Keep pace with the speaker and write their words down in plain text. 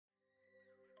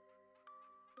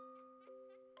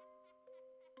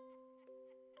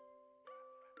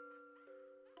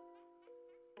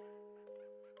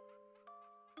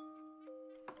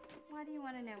Why do you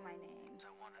want to know my name? I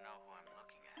want to know who I'm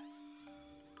looking at.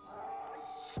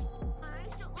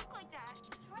 Eyes don't look like that.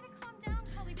 Try to calm down,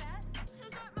 Kelly Beth. Who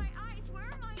got my eyes? Where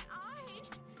are my eyes?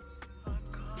 I'm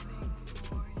coming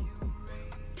for you,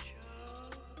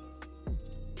 Rachel. And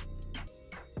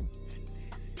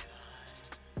this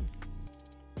time,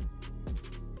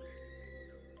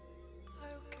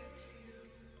 I'll get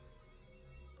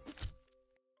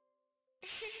you.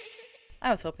 I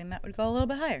was hoping that would go a little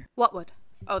bit higher. What would?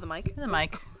 Oh, the mic? The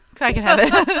mic. I can have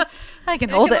it. I can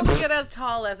hold It it. can only get as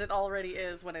tall as it already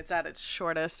is when it's at its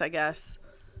shortest, I guess.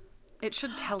 It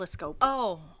should telescope.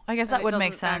 Oh, I guess And that it would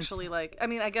make doesn't sense. Actually,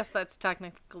 I guess that's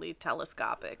technically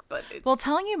telescopic, but it's Well,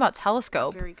 telling you about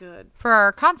Telescope very good. for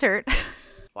our concert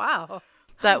Wow.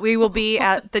 that we will be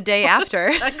at the day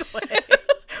after. Segue.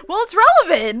 Well, it's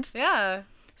relevant. Yeah.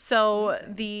 So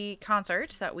the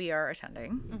concert that we are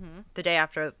attending, the day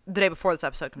before this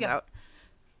episode comes Yeah. out,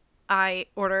 I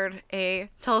ordered a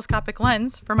telescopic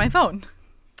lens for my phone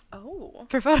Oh.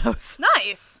 for photos.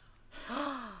 Nice.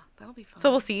 That'll be fun. So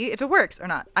we'll see if it works or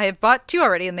not. I have bought 2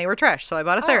 already and they were trash, so I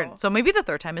bought a third. Oh. So maybe the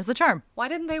third time is the charm. Why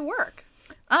didn't they work?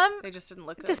 They just didn't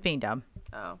look good. Just being dumb.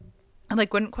 Oh. And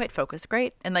wouldn't quite focus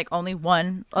great, and only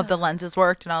one of the lenses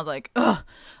worked, and I was like, ugh,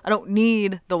 I don't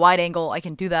need the wide angle. I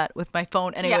can do that with my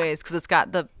phone anyways, because it's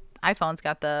got the iPhone's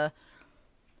got the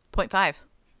 0.5,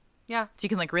 Yeah. so you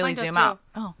can really Mine does zoom too. out.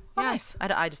 Oh, Yes.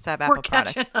 nice. I just have We're Apple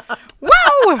products. catching up.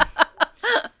 Wow.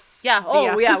 Yeah.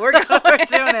 Oh yeah, we're going. We're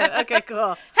doing it. Okay,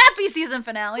 cool. Happy season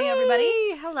finale, everybody.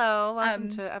 Hey, hello. Welcome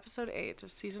to episode 8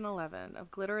 of season 11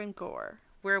 of Glitter and Gore.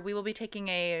 Where we will be taking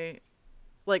a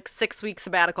 6-week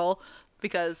sabbatical.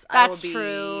 Because That's I will be,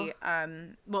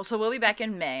 true. So we'll be back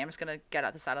in May. I'm just going to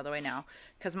get this out of the way now.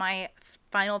 Because my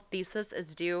final thesis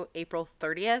is due April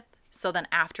 30th. So then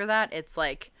after that, it's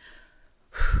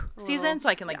season, so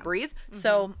I can breathe.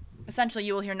 So essentially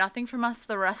you will hear nothing from us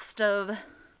the rest of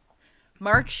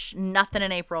March, nothing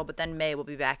in April, but then May we'll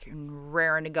be back and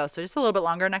raring to go. So just a little bit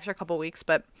longer, an extra couple weeks.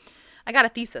 But I got a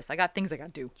thesis. I got things I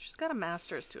got to do. She's got a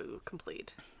master's to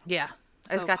complete. Yeah. I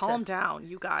So just got calm down,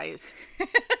 you guys.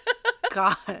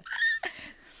 God.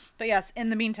 But yes,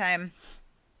 in the meantime,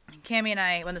 Cammie and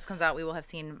I, when this comes out, we will have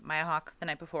seen Maya Hawke the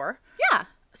night before. Yeah.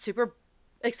 Super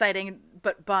exciting,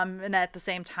 but bumming at the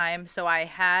same time. So I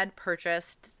had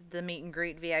purchased the meet and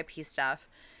greet VIP stuff,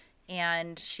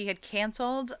 and she had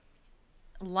canceled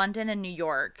London and New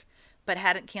York, but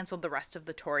hadn't canceled the rest of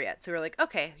the tour yet. So we were like,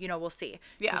 okay, we'll see.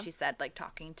 Yeah. 'Cause she said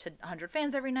talking to 100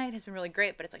 fans every night has been really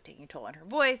great, but it's taking a toll on her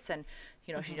voice. And,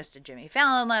 she just did Jimmy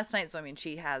Fallon last night. So, I mean,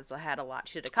 she has had a lot.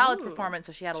 She did a college Ooh, performance.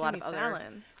 So she had a lot of Jimmy other,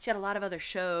 Fallon. she had a lot of other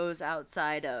shows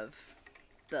outside of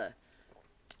the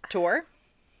tour.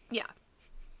 Yeah.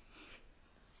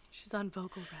 She's on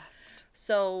vocal rest.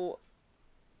 So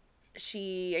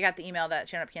I got the email that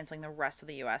she ended up canceling the rest of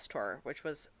the U.S. tour, which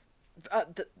was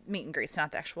the meet and greets,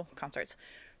 not the actual concerts.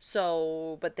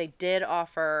 So, but they did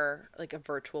offer a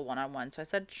virtual one-on-one. So I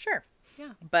said, sure.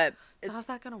 Yeah. But So how's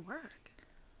that going to work?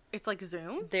 It's like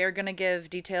Zoom? they're going to give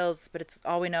details, but it's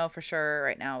all we know for sure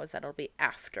right now is that it'll be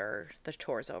after the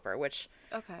tour's over, which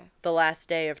Okay. the last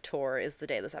day of tour is the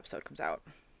day this episode comes out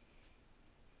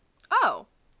Oh.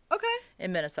 Okay.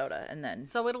 in Minnesota. And then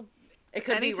So it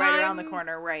could be right around the anytime-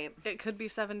 corner, right? it could be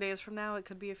 7 days from now. It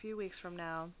could be a few weeks from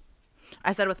now.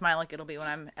 I said with my it'll be when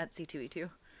I'm at C2E2.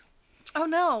 Oh,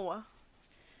 no.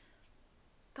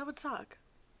 That would suck.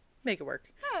 Make it work.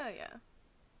 Yeah.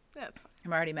 Yeah, it's fine.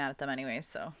 I'm already mad at them anyways,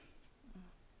 so.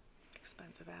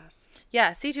 Expensive ass.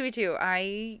 Yeah, C2E2,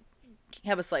 I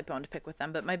have a slight bone to pick with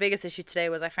them, but my biggest issue today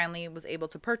was I finally was able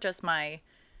to purchase my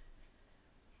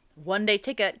one-day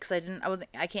ticket because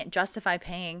I can't justify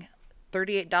paying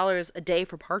 $38 a day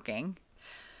for parking.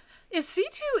 Is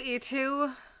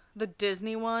C2E2 the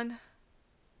Disney one?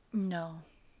 No.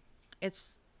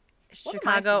 It's What am I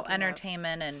Chicago thinking of?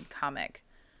 Entertainment and Comic.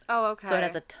 Oh, okay. So it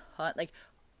has a ton,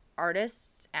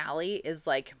 Artists Alley is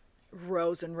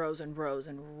rows and rows and rows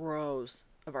and rows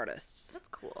of artists. That's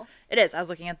cool. It is. I was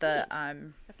looking at the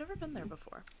I've never been there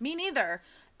before. Me neither.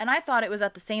 And I thought it was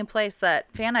at the same place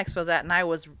that Fan Expo's at, and I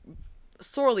was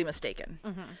sorely mistaken.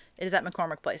 It is at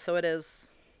McCormick Place, so it is,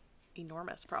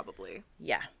 Enormous, probably.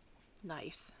 yeah.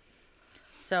 Nice.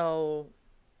 So,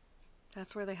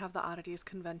 That's where they have the Oddities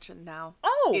convention now.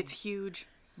 oh, It's huge.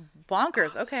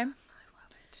 bonkers. Okay. I love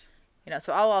it.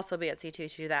 So I'll also be at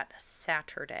C2E2 that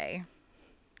Saturday.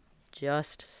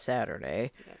 Just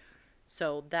Saturday. Yes.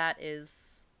 So that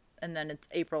is, and then it's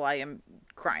April. I am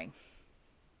crying.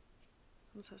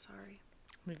 I'm so sorry.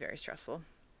 It'll be very stressful.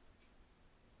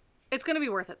 It's going to be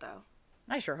worth it, though.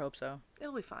 I sure hope so.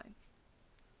 It'll be fine.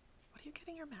 What are you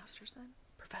getting your master's in?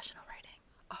 Professional writing.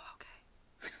 Oh,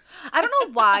 okay. I don't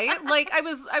know why. Like I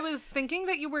was thinking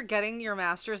that you were getting your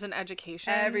master's in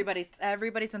education.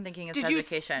 Everybody's been thinking it's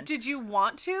education. Did you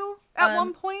want to at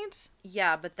one point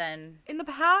Yeah, but then in the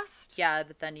past?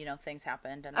 things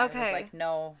happened, and I was Okay. like,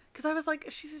 no. Because I was like,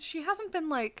 she hasn't been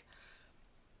like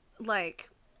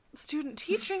student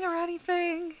teaching or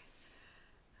anything.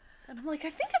 And I'm like, I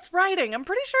think it's writing. I'm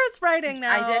pretty sure it's writing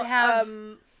now. I did have-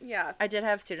 yeah. I did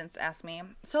have students ask me,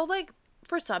 so like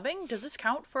for subbing, does this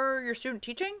count for your student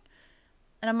teaching?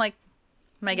 And I'm like,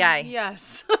 my guy,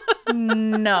 Yes.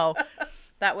 no.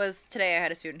 That was today. I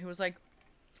had a student who was like,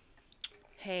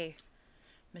 hey,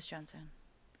 Miss Johnson,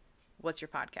 what's your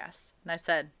podcast? And I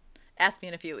said, ask me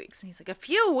in a few weeks. And he's like, a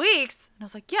few weeks? And I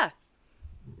was like, yeah.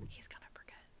 He's gonna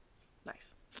forget.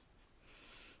 Nice.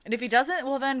 And if he doesn't,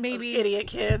 well then Those maybe. idiot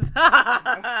kids.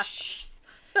 Jeez.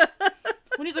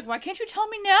 When he's like, why can't you tell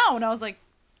me now? And I was like,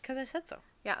 because I said so.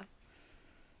 Yeah.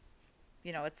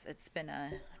 You know, it's been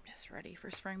I'm just ready for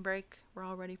spring break. We're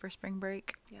all ready for spring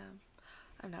break. Yeah.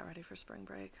 I'm not ready for spring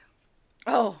break.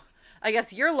 Oh, I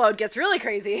guess your load gets really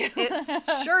crazy.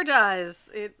 It sure does.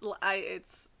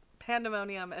 It's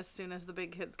pandemonium as soon as the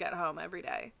big kids get home every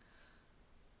day.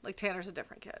 Like Tanner's a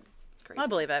different kid. It's crazy. I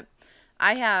believe it.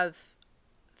 I have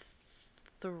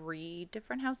 3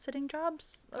 different house sitting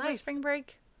jobs over Nice. spring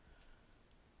break.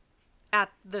 At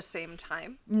the same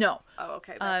time. No, Oh,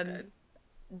 okay. That's good.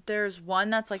 there's one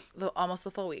that's like almost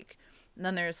the full week, and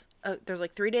then there's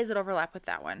like 3 days that overlap with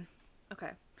that one,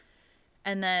 Okay.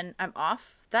 and then I'm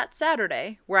off that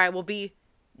Saturday where I will be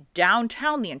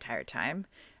downtown the entire time,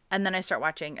 and then I start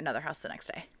watching another house the next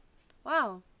day.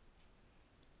 Wow.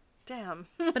 Damn.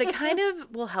 But it kind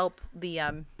of will help the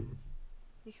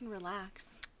You can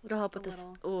relax. it'll help with A this.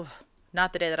 Oh,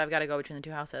 not the day that I've got to go between the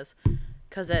 2 houses,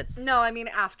 because it's No, I mean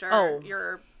after Oh.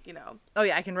 you're, oh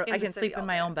yeah, I can the I can city sleep all in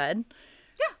my day. own bed.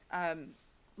 Yeah.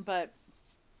 But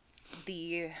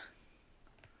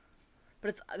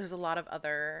there's a lot of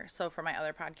other, so for my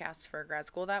other podcasts for grad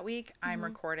school that week, I'm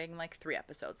recording like 3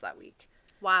 episodes that week.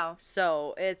 Wow.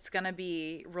 So it's gonna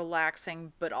be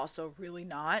relaxing, but also really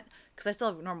not, because I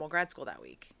still have normal grad school that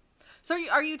week. So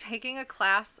are you taking a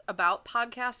class about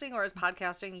podcasting, or is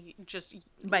podcasting just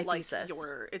My like thesis.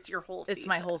 It's your whole It's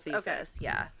my whole thesis. Okay.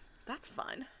 Yeah. That's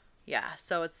fun. Yeah.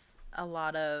 So it's a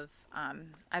lot of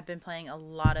I've been playing a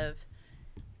lot of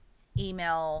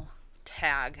email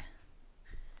tag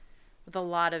with a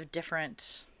lot of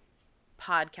different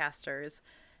podcasters,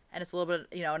 and it's a little bit,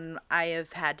 and I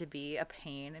have had to be a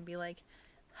pain and be like,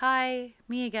 hi,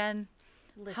 me again.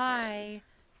 Listen. Hi,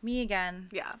 me again.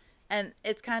 Yeah. And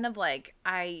it's kind of like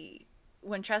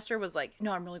when Chester was like,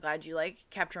 no, I'm really glad you like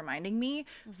kept reminding me.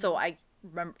 So I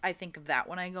think of that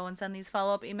when I go and send these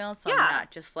follow-up emails. So Yeah. I'm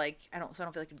not just like, I don't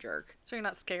feel like a jerk. So you're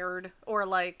not scared, or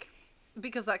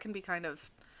because that can be kind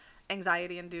of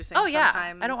anxiety inducing. Oh yeah.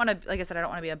 Sometimes. I don't want to, like I said, I don't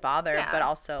want to be a bother, Yeah. but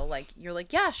also like, you're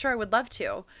like, yeah, sure, I would love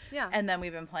to. Yeah. And then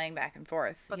we've been playing back and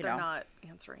forth, But you they're know. not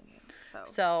answering you.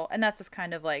 So, and that's just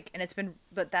kind of like,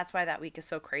 but that's why that week is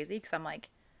so crazy, because I'm like,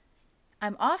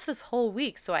 I'm off this whole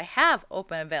week, so I have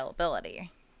open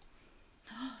availability.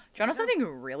 Do you want to know something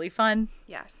really fun?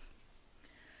 Yes.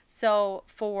 So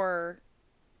for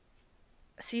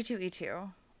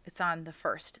C2E2, it's on the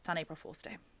 1st. It's on April Fool's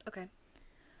Day. Okay.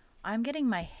 I'm getting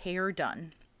my hair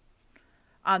done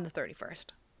on the 31st.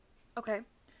 Okay.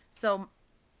 So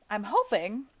I'm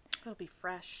hoping It'll be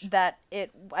fresh. that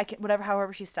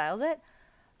however she styles it,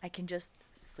 I can just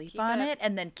sleep Keep on it. it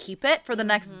and then keep it for the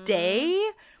next day,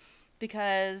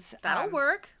 because That'll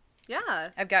work. Yeah.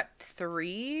 I've got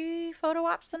 3 photo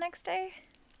ops the next day.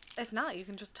 If not, you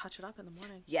can just touch it up in the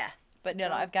morning. Yeah, but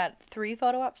no, I've got 3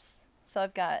 photo ops. So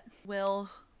I've got Will,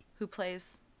 who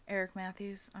plays Eric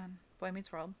Matthews on Boy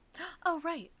Meets World. Oh,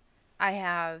 right. I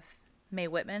have Mae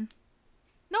Whitman.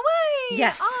 No way.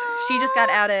 Yes, she just got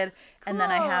added. And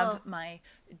then I have Cool. my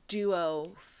duo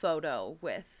photo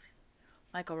with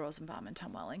Michael Rosenbaum and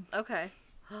Tom Welling. Okay.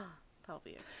 That'll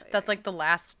be exciting. That's like the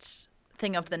last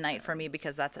thing of the night for me,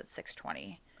 because that's at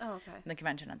 6:20 Oh, okay. and the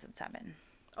convention ends at 7.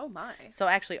 Oh, my. So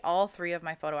actually all 3 of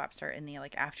my photo ops are in the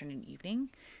like afternoon, evening.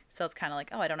 So it's kind of like,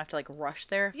 oh, I don't have to like rush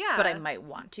there. Yeah. But I might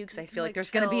want to, because I feel like like,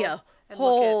 there's going to be chill a and look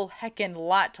whole heckin'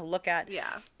 lot to look at.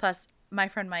 Yeah. Plus, my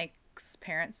friend Mike's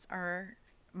parents are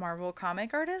Marvel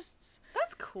comic artists,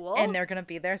 That's cool. and they're going to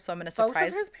be there. So I'm going to both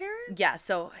surprise. of his parents? Yeah.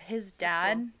 So his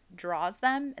dad draws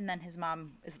them, and then his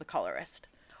mom is the colorist.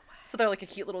 So they're like a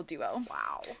cute little duo.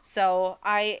 Wow. So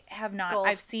I have not. Goals.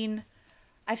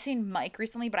 I've seen Mike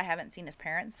recently, but I haven't seen his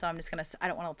parents. So I'm just gonna. I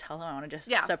don't want to tell them. I want to just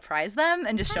Yeah. surprise them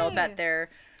and just show up Hey. at their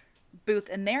booth.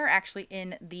 And they're actually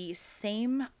in the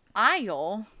same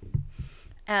aisle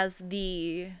as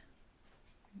the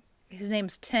his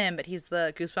name's Tim, but he's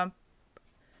the Goosebump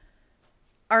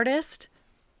artist.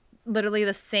 Literally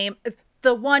the same,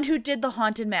 the one who did the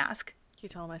Haunted Mask. Can you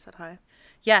tell him I said hi?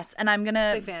 Yes, and I'm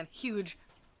gonna Big fan. Huge.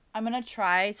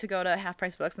 try to go to Half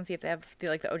Price Books and see if they have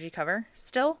the OG cover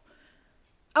still,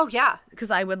 Oh, yeah.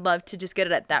 because I would love to just get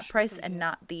it at that sure price they and do.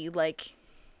 not the like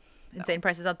insane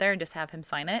prices out there, and just have him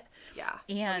sign it. Yeah.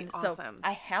 And that'd be so awesome.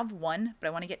 I have one, but I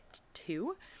want to get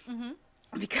two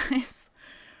because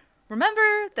remember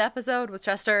the episode with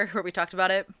Chester where we talked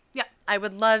about it? Yeah. I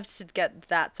would love to get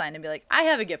that signed and be like, I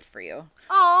have a gift for you.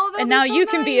 Oh, And now you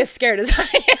can be as scared as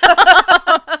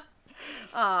I am.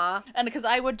 Aw. And because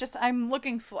I'm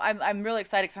looking for, I'm really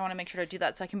excited because I want to make sure to do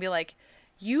that so I can be like,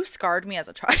 you scarred me as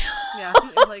a child. Yeah.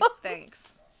 Like,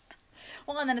 thanks.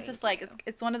 Well, and then it's just like,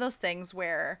 it's one of those things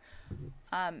where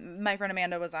my friend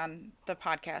Amanda was on the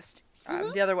podcast,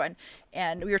 the other one,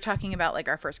 and we were talking about like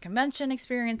our first convention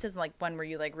experiences, like when were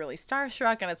you like really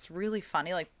starstruck, and it's really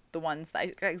funny, like the ones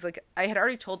that I was like, I had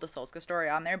already told the Solska story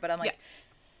on there, but I'm like,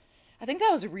 Yeah. I think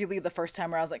that was really the first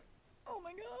time where I was like, oh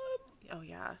my God. Oh,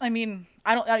 yeah. I mean,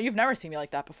 you've never seen me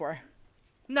like that before.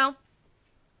 No.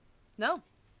 No.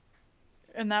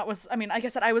 And that was, I mean, like I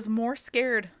said, I was more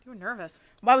scared. You were nervous.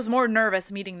 I was more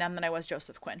nervous meeting them than I was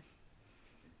Joseph Quinn.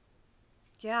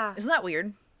 Yeah. Isn't that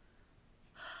weird?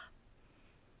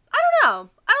 I don't know.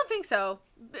 I don't think so.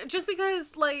 Just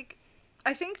because, like,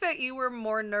 I think that you were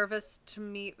more nervous to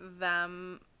meet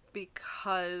them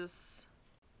because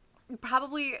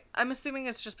probably, I'm assuming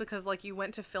it's just because, like, you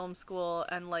went to film school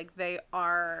and, like, they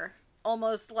are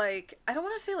almost like, I don't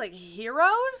want to say, like,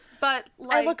 heroes, but,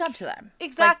 like, I look up to them.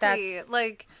 Exactly. Like,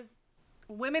 Like,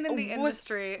 women in the Was-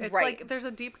 industry, it's right. like, there's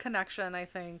a deep connection, I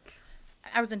think.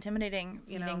 I was intimidating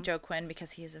You meeting know. Joe Quinn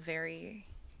because he is a very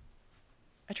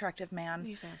attractive man.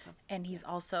 He's handsome. And he's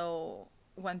also,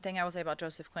 one thing I will say about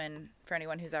Joseph Quinn, for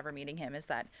anyone who's ever meeting him, is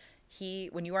that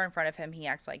when you are in front of him, he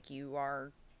acts like you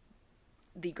are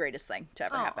the greatest thing to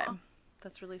ever Aw, happen.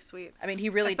 That's really sweet. I mean, he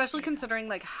really, Especially considering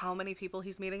like how many people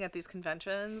he's meeting at these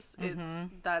conventions,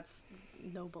 that's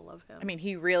noble of him. I mean,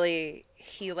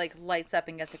 he like lights up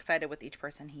and gets excited with each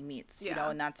person he meets, you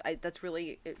know, Yeah. and it's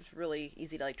really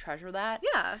easy to like treasure that,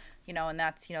 yeah, you know, and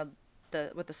that's, you know,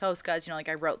 with the Soskas, you know, like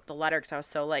I wrote the letter because I was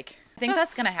so like, I think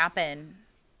that's going to happen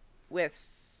with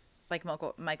like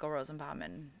Michael Rosenbaum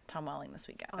and Tom Welling this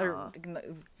weekend. Aw. You're gonna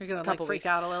like couple freak weeks.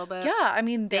 out a little bit. Yeah, I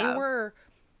mean, Yeah.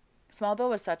 Smallville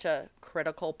was such a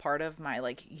critical part of my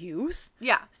like youth.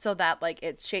 Yeah, So that like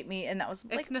it shaped me, and that was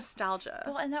like, it's nostalgia.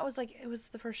 well, and that was like, it was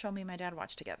the first show me and my dad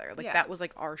watched together. Like Yeah. that was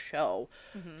like our show.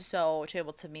 So to be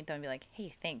able to meet them and be like,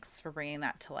 hey, thanks for bringing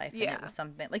that to life. And Yeah. it was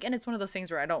something like, and it's one of those things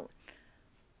where I don't,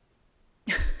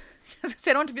 I was gonna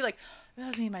say, I don't want to be like, that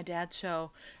was me and my dad's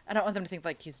show. I don't want them to think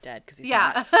like he's dead because he's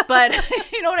Yeah. not. But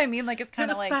you know what I mean? Like it's Kind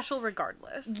kind of of like, special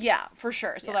regardless. yeah, for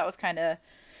sure. So Yeah. that was kind of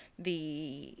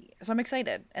so I'm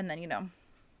excited. And then, you know,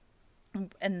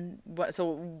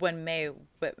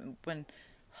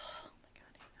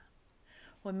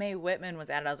 when May Whitman was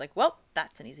added, I was like, well,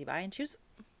 that's an easy buy. And she was,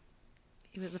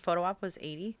 the photo op was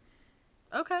 80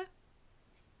 Okay.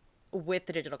 with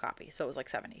the digital copy. So it was like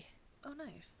 70. Oh, nice.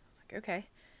 I was like, okay.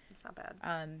 That's not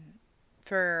bad.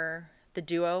 For the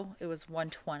duo, it was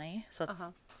 120. So that's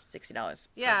Uh-huh. $60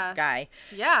 Yeah. per guy.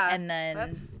 Yeah. And then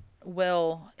that's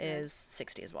Will is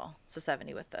 60 as well. So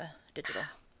 70 with the digital.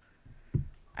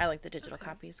 I like the digital Okay.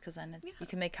 copies because then you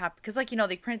can make because like, you know,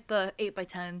 they print the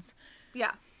 8x10s.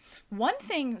 yeah. One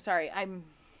thing, sorry,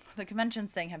 the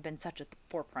conventions thing have been such at the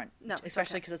forefront, No, it's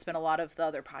especially okay. because it's been a lot of the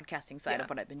other podcasting side Yeah. of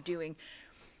what I've been doing.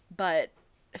 But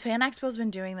Fan Expo's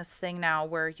been doing this thing now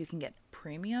where you can get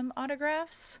premium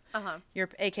autographs. Uh-huh. You're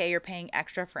paying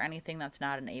extra for anything that's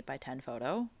not an 8x10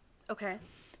 photo. Okay.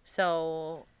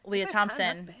 So Leah 8x10,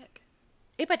 Thompson, That's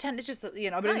big. 8x10 is just,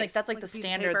 you know, but like Nice. that's like Like the a piece of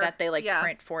standard paper. that they like Yeah.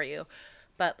 print for you.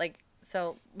 But like,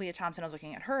 so Leah Thompson, I was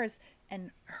looking at hers,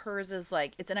 and hers is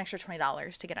like, it's an extra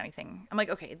 $20 to get anything. I'm like,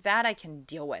 okay, that I can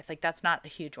deal with. Like, that's not a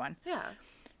huge one. Yeah.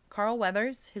 Carl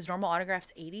Weathers, his normal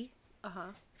autograph's 80.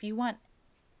 Uh-huh. If you want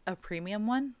a premium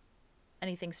one,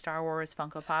 anything Star Wars,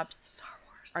 Funko Pops, Star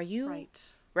Wars. Are you-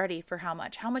 right? ready for how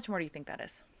much? How much more do you think that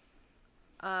is?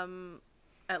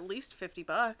 At least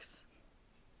 $50.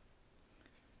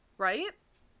 Right?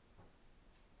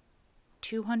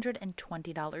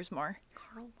 $220 more.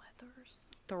 Carl Weathers.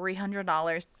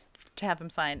 $300 to have him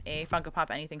sign a Funko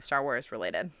Pop anything Star Wars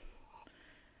related.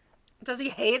 Does he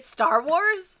hate Star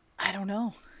Wars? I don't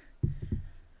know.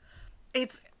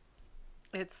 It's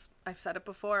I've said it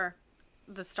before.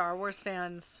 The Star Wars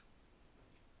fans.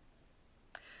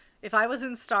 If I was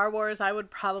in Star Wars, I would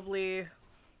probably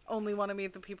only want to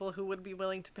meet the people who would be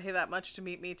willing to pay that much to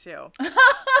meet me too.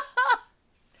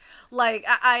 Like,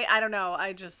 I don't know.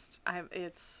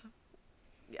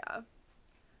 Yeah.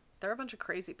 They're a bunch of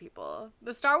crazy people.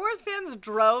 The Star Wars fans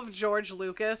drove George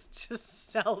Lucas to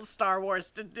sell Star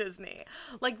Wars to Disney.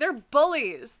 Like, they're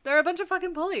bullies. They're a bunch of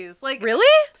fucking bullies. Like, Really?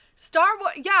 Star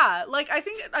Wars, yeah. Like,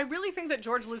 I really think that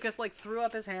George Lucas, like, threw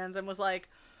up his hands and was like,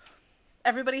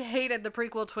 everybody hated the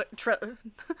prequel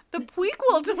the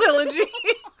prequel trilogy.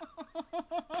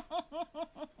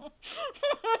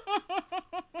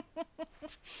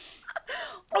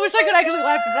 I wish I could actually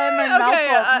laugh because I had my mouth Okay,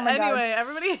 full. Oh my God. anyway,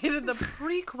 everybody hated the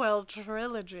prequel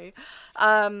trilogy.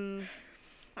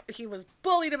 He was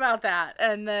bullied about that,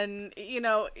 and then he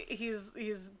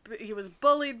was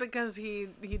bullied because he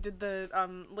did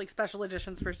the like special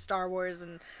editions for Star Wars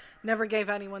and never gave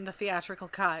anyone the theatrical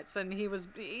cuts, and he was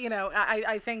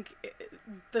I think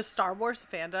the Star Wars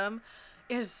fandom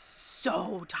is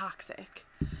so toxic,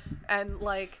 and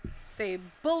like they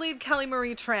bullied Kelly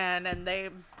Marie Tran and they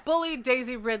bullied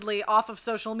Daisy Ridley off of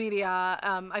social media.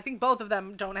 I think both of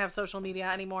them don't have social media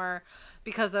anymore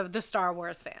because of the Star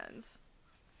Wars fans.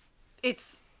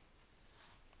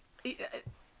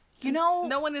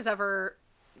 No one is ever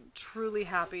truly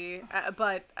happy,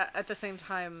 but at the same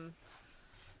time,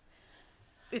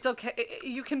 it's okay.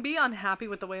 You can be unhappy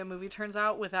with the way a movie turns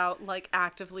out without like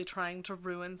actively trying to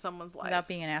ruin someone's life. Without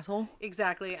being an asshole.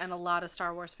 Exactly, and a lot of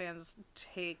Star Wars fans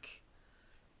take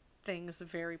things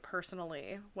very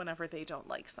personally whenever they don't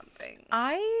like something.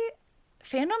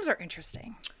 Fandoms are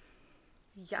interesting.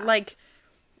 Yes. Like,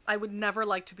 I would never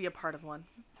like to be a part of one.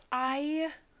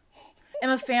 I am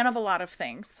a fan of a lot of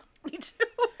things. Me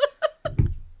too.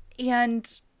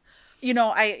 And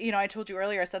I told you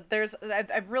earlier, I said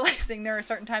I'm realizing there are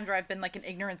certain times where I've been like an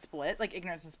ignorance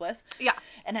and bliss. Yeah.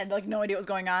 And had like no idea what was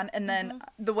going on. And then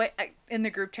the way in the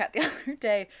group chat the other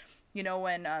day,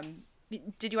 when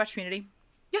did you watch Community?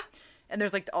 Yeah. And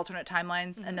there's like the alternate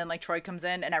timelines, and then like Troy comes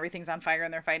in and everything's on fire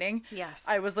and they're fighting. Yes.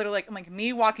 I was literally like,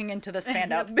 me walking into this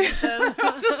fandom.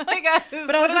 I was just like,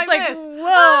 But I was just like, whoa.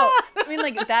 I mean,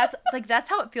 like that's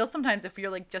how it feels sometimes if you're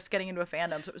like just getting into a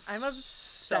fandom. So it was I'm so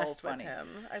obsessed with funny. him.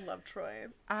 I love Troy.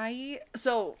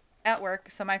 So at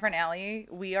work, so my friend Allie,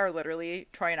 we are literally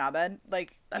Troy and Abed.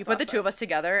 Like, That's you put the two awesome. of us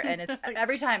together, and it's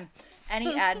every time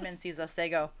any admin sees us, they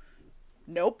go,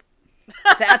 "Nope,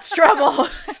 that's trouble."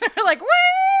 And we're like, "Woo!"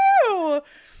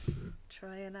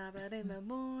 Troy and Abed in the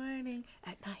morning,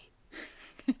 at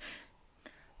night.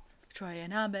 Troy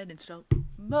and Abed in stop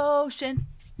motion.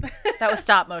 That was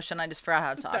stop motion. I just forgot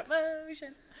how to talk. Stop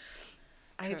motion.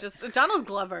 Donald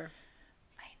Glover.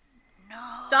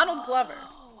 Donald Glover.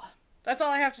 That's all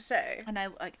I have to say. And I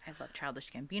love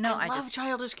Childish Gambino. I love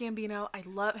Childish Gambino.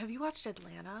 Have you watched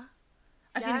Atlanta?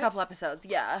 I've seen a couple episodes.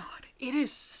 Yeah. It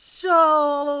is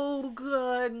so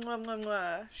good. Mwah, mwah,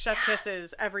 mwah. Chef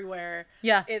kisses everywhere.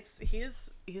 Yeah.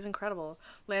 He's incredible.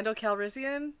 Lando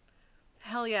Calrissian.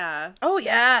 Hell yeah. Oh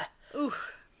yeah. Ooh.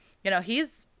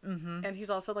 He's And he's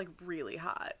also like really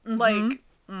hot. Like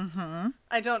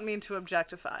I don't mean to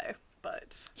objectify,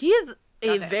 but he is a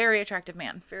Goddamn. very attractive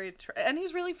man. and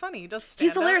he's really funny. He does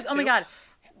He's stand-up, hilarious. Oh my too. god.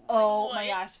 Oh my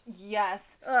gosh.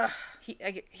 Yes. Ugh.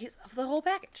 He's the whole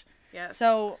package. Yes.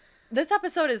 So this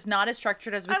episode is not as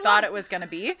structured as we I thought love- it was going to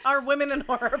be. Our Women in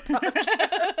Horror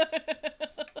podcast.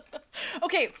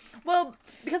 Okay. Well,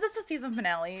 because it's the season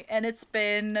finale and it's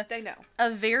been They know. a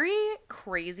very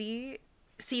crazy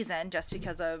season just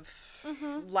because of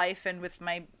life and with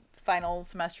my final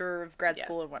semester of grad Yes.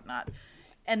 school and whatnot.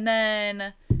 And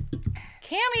then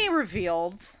Cammie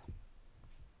revealed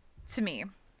to me,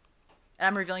 and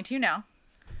I'm revealing to you now,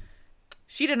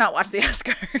 she did not watch the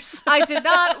Oscars. I did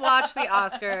not watch the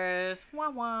Oscars. Wah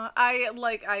wah. I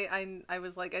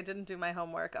was like, I didn't do my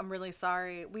homework. I'm really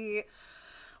sorry. We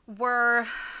were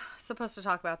supposed to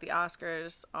talk about the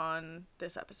Oscars on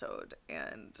this episode,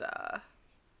 and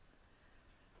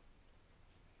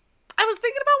I was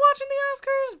thinking about watching the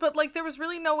Oscars, but like there was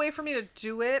really no way for me to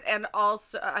do it, and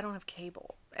also I don't have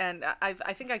cable, and I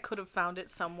think I could have found it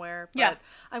somewhere, but Yeah.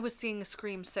 I was seeing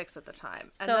Scream 6 at the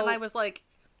time, and So- then I was like,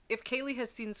 if Kaylee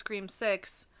has seen Scream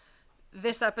 6,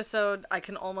 this episode I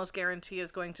can almost guarantee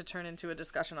is going to turn into a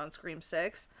discussion on Scream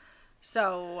 6.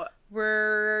 So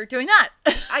We're doing that.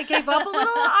 I gave up a little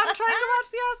on trying to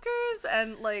watch the Oscars,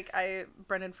 and like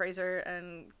Brendan Fraser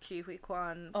and Ke Huy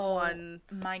Quan won.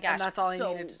 My gosh. And that's all I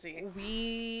needed to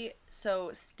see.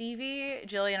 So Stevie,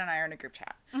 Jillian, and I are in a group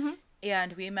chat.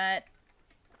 And we met,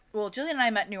 Jillian and I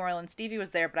met in New Orleans. Stevie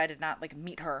was there, but I did not like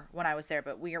meet her when I was there,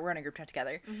 but we're in a group chat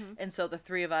together. And so the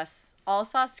three of us all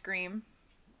saw Scream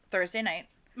Thursday night.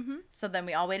 So then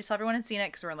we all waited till everyone had seen it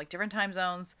because we're in like different time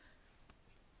zones.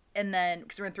 And then,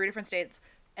 because we're in 3 different states.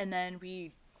 And then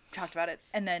we talked about it,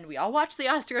 and then we all watched the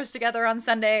Oscars together on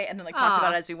Sunday, and then like talked Aw,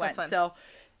 about it as we went. that's fun. So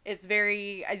it's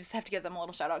very. I just have to give them a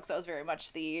little shout out because that was very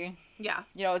much the. Yeah.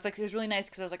 You know, it was really nice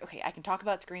because I was like, okay, I can talk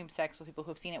about Scream 6 with people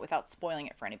who've seen it without spoiling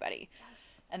it for anybody.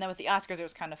 Yes. And then with the Oscars, it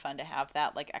was kind of fun to have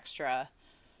that like extra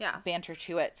Yeah. banter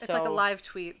to it. It's like a live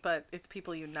tweet, but it's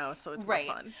people you know, so it's Right.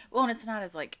 more fun. Well, and it's not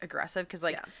as like aggressive because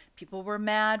like Yeah. people were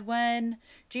mad when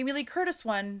Jamie Lee Curtis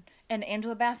won and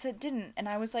Angela Bassett didn't, and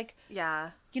I was like,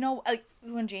 Yeah. you know, like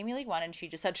when Jamie Lee won and she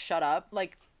just said "shut up,"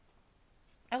 like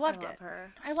I loved love it.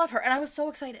 her. I love her, and I was so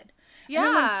excited. And then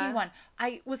Yeah. when he won,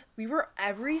 we were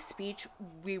every speech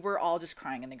we were all just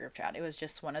crying in the group chat. It was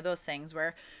just one of those things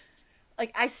where.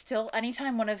 Like, I still,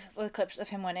 anytime one of the clips of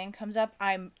him winning comes up,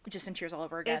 I'm just in tears all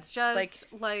over again. It's just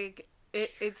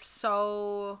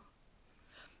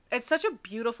it's such a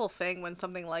beautiful thing when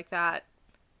something like that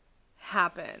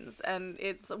happens, and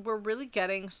we're really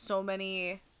getting so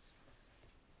many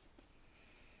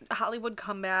Hollywood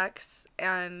comebacks,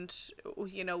 and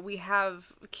you know, we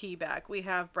have Key back, we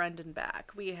have Brendan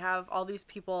back, we have all these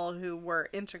people who were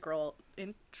integral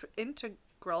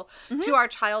to our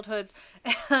childhoods,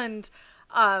 and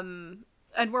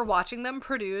we're watching them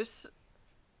produce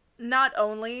not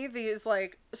only these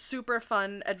like super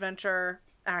fun adventure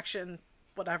action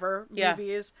whatever Yeah.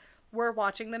 movies, we're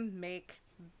watching them make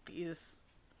these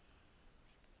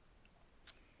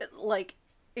like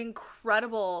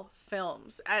incredible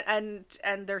films, and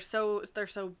they're so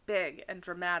big and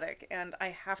dramatic, and I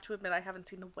have to admit I haven't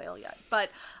seen The Whale yet,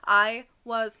 but I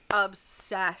was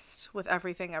obsessed with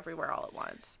Everything Everywhere All at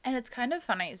Once. And it's kind of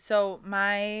funny. So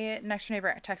my next door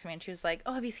neighbor texted me and she was like,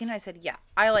 "Oh, have you seen it?" I said, "Yeah,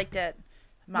 I liked it.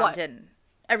 Mom What? didn't.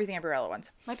 Everything Everywhere All at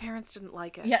Once." My parents didn't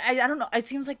like it. Yeah, I don't know. It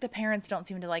seems like the parents don't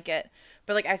seem to like it,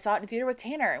 but like I saw it in theater with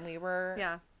Tanner, and we were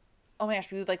Yeah. oh my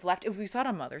gosh, we like left. We saw it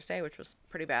on Mother's Day, which was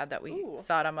pretty bad that we Ooh.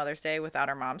 saw it on Mother's Day without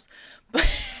our moms.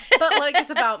 But like, it's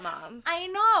about moms. I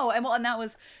know, and well, and that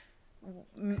was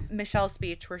Michelle's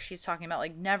speech where she's talking about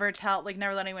like never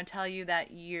let anyone tell you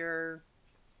that you're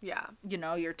Yeah.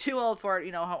 you're too old for it.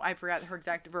 You know how I forgot her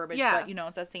exact verbiage, Yeah. but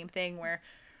it's that same thing where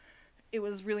it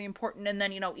was really important. And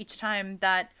then each time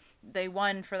that they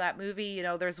won for that movie,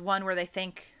 there's one where they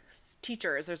thank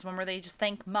teachers, there's one where they just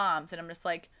thank moms, and I'm just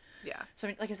like, Yeah. so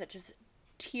like I said, just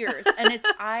tears. And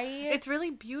It's really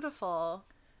beautiful.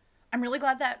 I'm really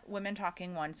glad that Women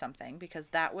Talking won something because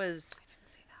that was. I didn't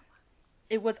see that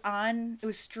one. It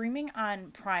was streaming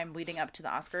on Prime leading up to the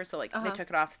Oscars, so like they Uh-huh. took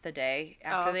it off the day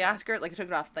after the okay. Oscar, like they took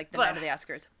it off like the night of the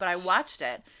Oscars. But I watched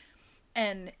it,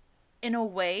 and in a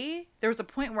way, there was a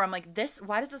point where I'm like,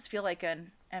 why does this feel like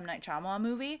an M. Night Shyamalan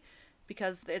movie?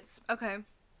 Because it's Okay.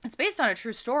 based on a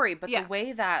true story, but Yeah. the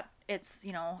way that it's,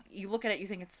 you look at it, you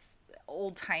think it's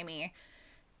old timey,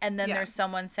 and then Yeah. there's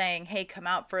someone saying, "Hey, come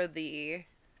out for the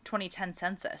 2010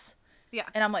 census," Yeah.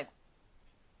 and I'm like,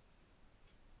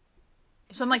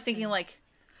 so I'm like thinking like.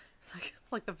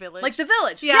 Like the Village. Like The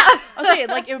Village. Yeah. I was saying,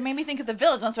 like, it made me think of The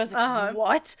Village. And so I was like, Uh-huh.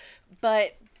 what?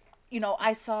 But,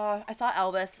 I saw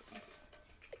Elvis.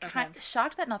 Okay.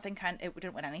 Shocked that it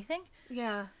didn't win anything.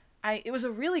 Yeah. It was it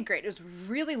was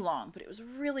really long, but it was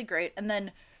really great. And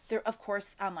then there, of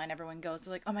course, online everyone goes,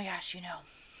 they're like, oh my gosh,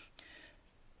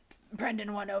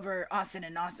 Brendan won over Austin,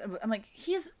 and Austin. I'm like,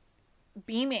 he's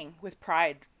beaming with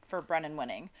pride for Brendan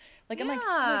winning. Like, I'm like,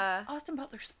 Yeah. Austin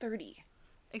Butler's 30.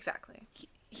 Exactly.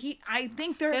 I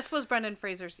think they're. This was Brendan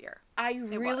Fraser's year. I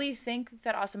really was. think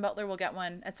that Austin Butler will get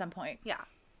one at some point. Yeah.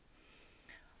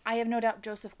 I have no doubt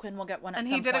Joseph Quinn will get one at And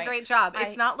some he point. did a great job. I-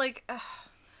 It's not like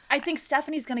I think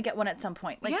Stephanie's going to get one at some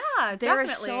point. Like, Yeah, there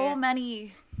definitely. are so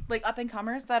many like up and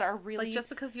comers that are it's really like just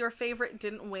because your favorite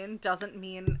didn't win doesn't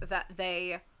mean that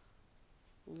they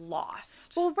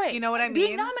lost. well, right. You know what I mean?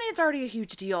 Being nominated is already a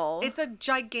huge deal. It's a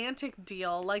gigantic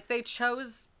deal. Like they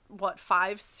chose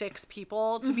 5-6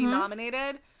 people to Mm-hmm. be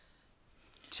nominated.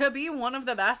 To be one of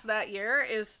the best that year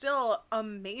is still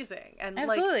amazing. And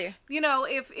Absolutely.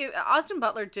 like, if Austin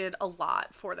Butler did a lot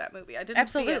for that movie. I didn't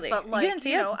Absolutely. see it, but You like, didn't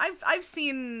see it? I've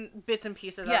seen bits and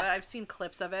pieces of it. Yeah. I've seen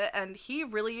clips of it, and he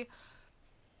really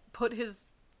put his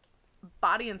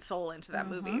body and soul into that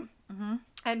movie. Mm-hmm.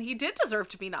 And he did deserve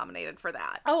to be nominated for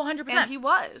that. oh, 100%. And he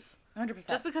was. 100%.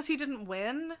 Just because he didn't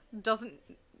win doesn't,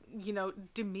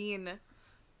 demean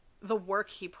the work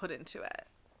he put into it.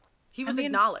 He was mean-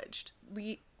 acknowledged.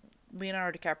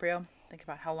 Leonardo DiCaprio, think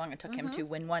about how long it took him Mm-hmm. to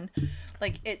win one.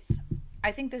 Like,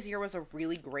 I think this year was a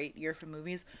really great year for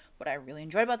movies. What I really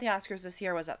enjoyed about the Oscars this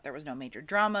year was that there was no major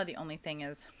drama. The only thing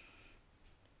is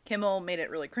Kimmel made it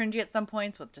really cringy at some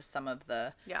points with just some of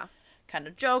the Yeah. kind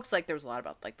of jokes. Like, there was a lot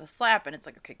about like the slap, and it's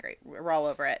like, okay, great, we're all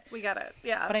over it. We got it.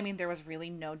 Yeah. But I mean, there was really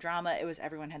no drama.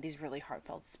 Everyone had these really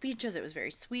heartfelt speeches. It was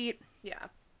very sweet. Yeah.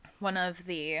 one of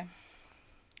the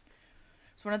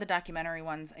documentary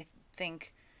ones, I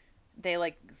think they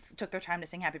like took their time to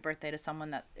sing happy birthday to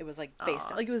someone that it was like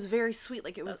based Aw. like it was very sweet,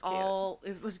 like it was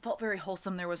That's cute. felt very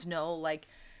wholesome. There was no like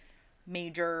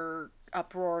major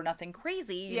uproar, nothing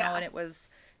crazy, you know, Yeah. and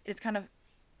it's kind of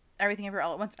everything everywhere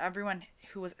all at once. Everyone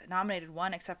who was nominated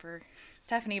won except for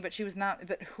Stephanie, but she was not.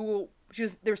 But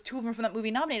there was two of them from that movie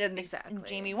nominated, and, and Exactly.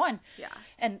 Jamie won. Yeah.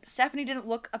 And Stephanie didn't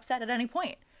look upset at any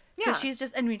point. Yeah. Because she's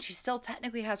just, I mean, she still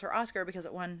technically has her Oscar because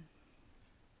it won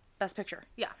Best Picture.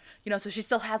 Yeah. You know, so she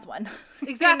still has one.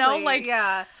 Exactly. You know, like,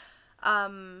 yeah.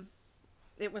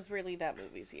 It was really that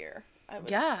movie's year. I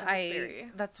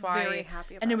was that's why. very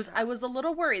happy about and that. I was a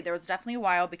little worried. There was definitely a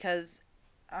while because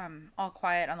All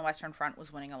Quiet on the Western Front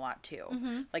was winning a lot too.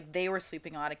 Mm-hmm. Like they were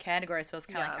sweeping a lot of categories, so it's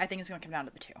kind of Yeah. like I think it's going to come down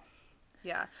to the two.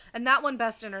 Yeah. And that won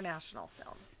Best International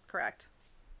Film, correct?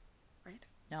 Right?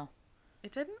 No.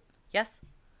 It didn't? Yes.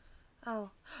 Oh.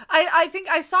 I think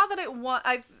I saw that it won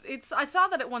I saw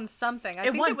that it won something. I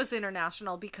think won. it was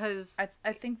international because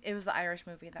I think it was the Irish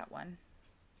movie that won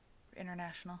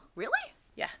international. Really?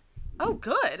 Yeah. Oh,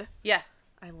 good. Yeah.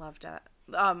 I loved it.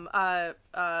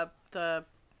 The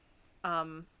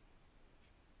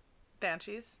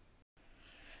Banshees.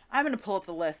 I'm going to pull up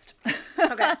the list.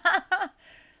 Okay.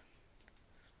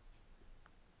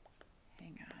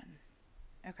 Hang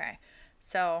on. Okay.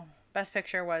 So, Best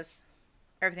Picture was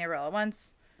Everything Everywhere All at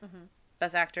Once. Mm-hmm.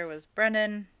 Best Actor was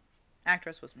Brendan.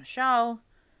 Actress was Michelle.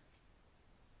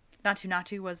 Natu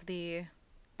Natu was the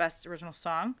Best Original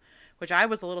Song, which I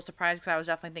was a little surprised because I was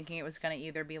definitely thinking it was going to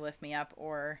either be Lift Me Up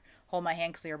or Hold My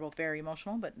Hand because they were both very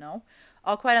emotional, but no.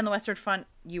 All Quiet on the Western Front,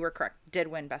 you were correct, did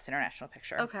win Best International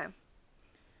Picture. Okay.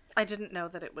 I didn't know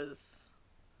that it was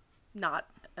not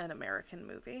an American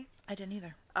movie. I didn't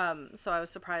either. So I was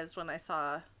surprised when I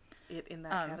saw it in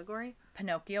that category.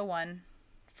 Pinocchio won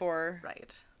for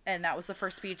Right. and that was the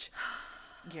first speech.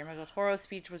 Guillermo del Toro's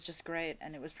speech was just great,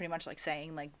 and it was pretty much like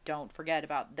saying, like, don't forget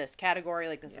about this category,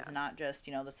 like, this Yeah. is not just,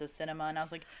 you know, this is cinema, and I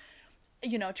was like,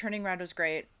 you know, Turning Red was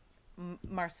great.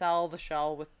 Marcel the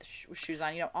Shell with shoes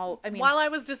on, you know, While I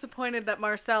was disappointed that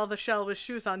Marcel the Shell with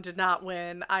Shoes On did not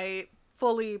win, I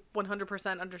fully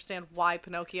 100% understand why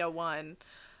Pinocchio won.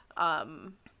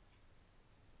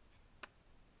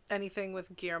 Anything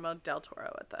with Guillermo del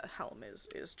Toro at the helm is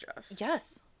just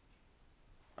yes.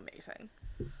 amazing.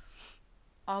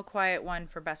 All Quiet won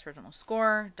for Best Original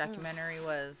Score. Documentary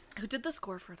was Who did the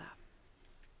score for that?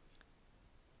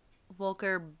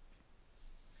 Volker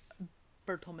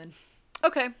Bertelmann.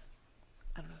 Okay.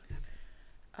 I don't know who that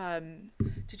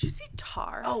is. Did you see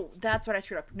Tar? Oh, that's what I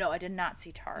screwed up. No, I did not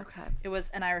see Tar. Okay. It was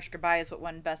An Irish Goodbye is what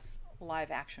won Best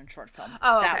Live Action Short Film.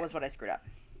 Oh, That okay. was what I screwed up.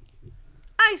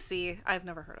 I see. I've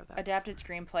never heard of that. Adapted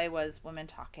screenplay was Women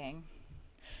Talking,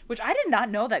 which I did not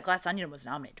know that Glass Onion was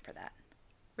nominated for that.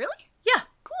 Really? Yeah,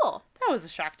 Cool. that was a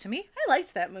shock to me. I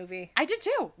liked that movie. I did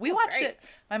too. We That was watched great. it.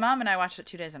 My mom and I watched it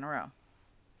 2 days in a row.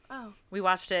 Oh. We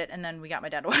watched it and then we got my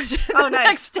dad to watch it Oh, the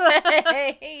nice. next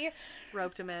day.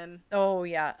 Roped him in. Oh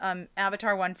yeah.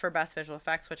 Avatar won for Best Visual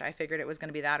Effects, which I figured it was going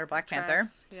to be that or Black Panther.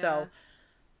 Tracks, yeah. So,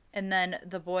 and then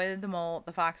The Boy, the Mole,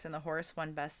 the Fox, and the Horse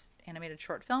won Best Animated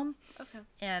Short Film. Okay.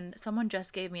 And someone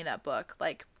just gave me that book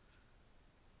like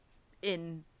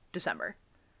in December.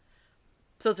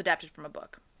 So it's adapted from a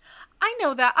book. I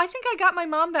know that. I think I got my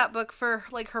mom that book for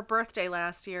like her birthday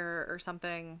last year or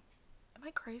something. Am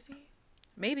I crazy?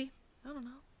 Maybe. I don't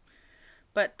know.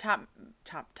 But Top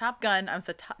Gun, I was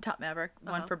a Top Maverick,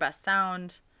 won for Best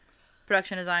Sound.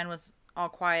 Production design was All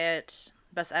Quiet.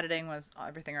 Best editing was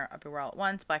Everything Everywhere All at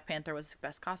Once. Black Panther was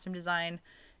Best Costume Design.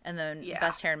 And then Yeah.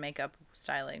 Best Hair and Makeup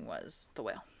Styling was The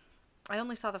Whale. I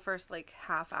only saw the first like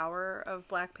half hour of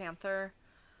Black Panther.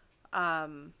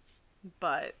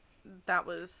 But that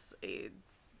was a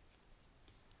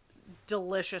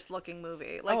delicious looking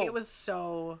movie. Like Oh. it was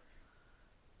so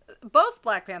both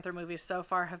Black Panther movies so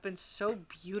far have been so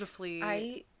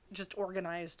beautifully just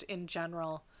organized in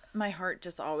general. My heart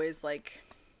just always like,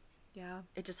 Yeah.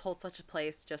 it just holds such a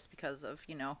place just because of,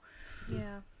 you know.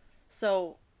 Yeah.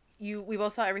 So we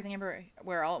both saw Everything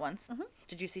Everywhere All at Once.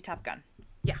 Did you see Top Gun?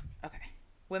 Yeah. Okay.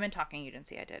 Women Talking, you didn't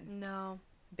see. I did. No.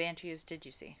 Banshees, did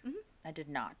you see? I did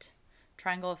not.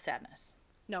 Triangle of Sadness.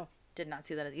 No. Did not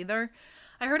see that either.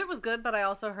 I heard it was good, but I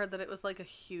also heard that it was like a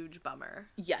huge bummer.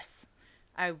 Yes.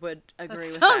 I would agree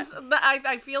with Sounds, that.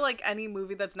 I feel like any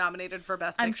movie that's nominated for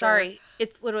Best Picture. I'm sorry.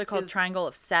 It's literally called is- Triangle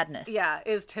of Sadness. Yeah,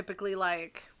 is typically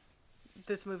like,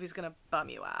 this movie's gonna bum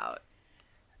you out.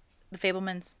 The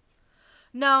Fablemans.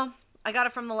 No, I got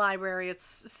it from the library. It's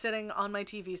sitting on my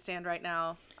TV stand right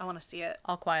now. I want to see it.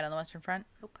 All Quiet on the Western Front.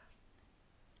 Nope.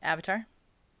 Avatar.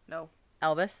 No.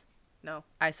 Elvis. No.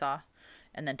 I saw,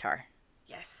 and then Tar.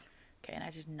 Yes. Okay, and I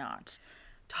did not.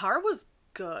 Tar was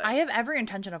good. I have every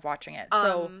intention of watching it.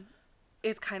 So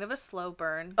It's kind of a slow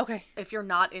burn. okay, If you're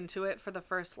not into it for the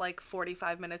first like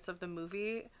 45 minutes of the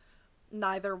movie,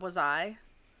 neither was I.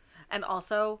 And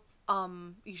also,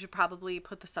 you should probably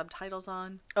put the subtitles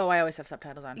on. oh, I always have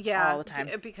subtitles on. Yeah, all the time.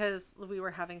 because we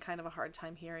were having kind of a hard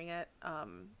time hearing it.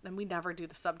 And we never do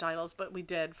the subtitles, but we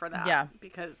did for that. Yeah.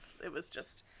 Because it was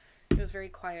very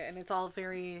quiet, and it's all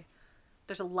very,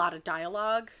 there's a lot of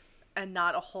dialogue and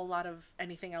not a whole lot of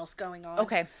anything else going on.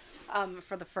 Okay,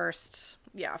 For the first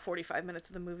 45 minutes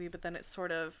of the movie, but then it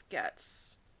sort of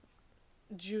gets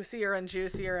juicier and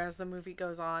juicier as the movie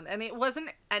goes on. And it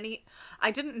wasn't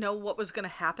I didn't know what was going to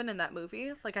happen in that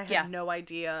movie. Like, I had Yeah. no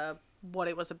idea what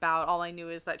it was about. All I knew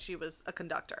is that she was a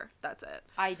conductor. That's it.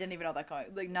 I didn't even know that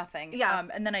going, like, nothing. Yeah.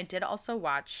 And then I did also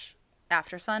watch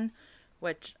After Sun,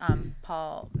 which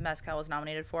Paul Mescal was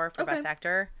nominated for Okay. Best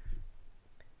Actor.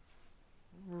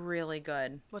 Really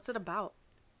good. What's it about?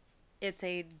 It's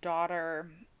a daughter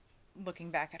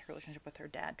looking back at her relationship with her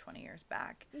dad 20 years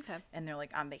back, Okay. and they're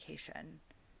like on vacation.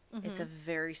 It's Mm-hmm. a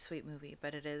very sweet movie,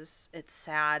 but it's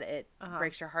sad. It Uh-huh.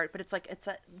 breaks your heart, but it's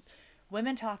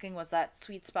Women Talking was that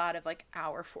sweet spot of like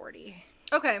hour 40.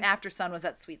 Okay. After Sun was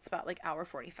that sweet spot like hour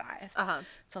 45. Uh-huh.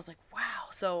 So I was like, wow.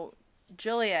 So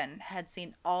Jillian had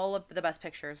seen all of the best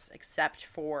pictures except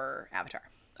for Avatar.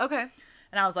 Okay.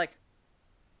 And I was like,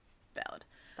 valid.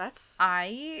 That's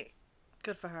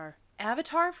good for her.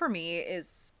 Avatar for me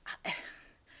is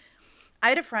I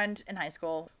had a friend in high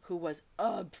school who was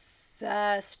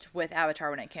obsessed with Avatar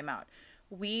when it came out.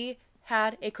 We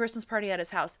had a Christmas party at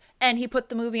his house and he put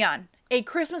the movie on. A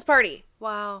Christmas party.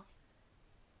 Wow.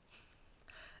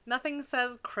 Nothing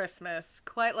says Christmas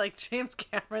quite like James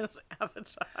Cameron's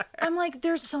Avatar. I'm like,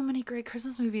 there's so many great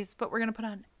Christmas movies, but we're going to put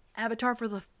on Avatar for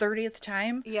the 30th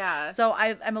time. Yeah. So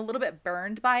I'm a little bit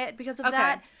burned by it because of Okay.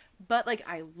 that. But like,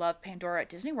 I love Pandora at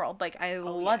Disney World. Like, I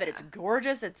love it. yeah. It's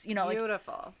gorgeous. It's, like,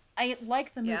 Beautiful. I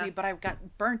like the movie, Yeah. but I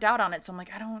got burnt out on it. So I'm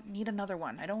like, I don't need another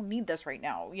one. I don't need this right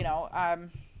now.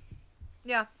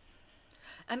 Yeah.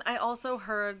 And I also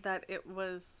heard that it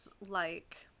was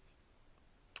like,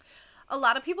 a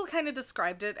lot of people kind of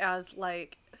described it as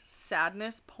like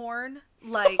sadness porn.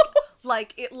 Like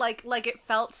it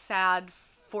felt sad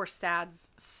for sad's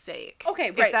sake. Okay,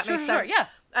 if right. that Sure, makes sure, sense. yeah.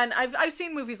 And I've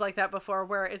seen movies like that before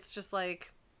where it's just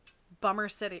like bummer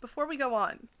city. Before we go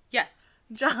on, Yes.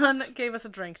 John gave us a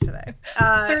drink today.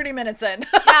 30 minutes in.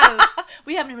 Yes.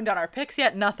 We haven't even done our picks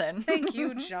yet. Nothing. Thank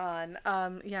you, John.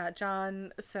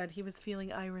 John said he was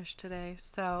feeling Irish today,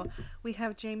 so we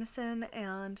have Jameson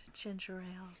and ginger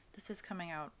ale. This is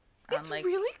coming out on It's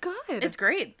really good. it's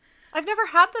great. I've never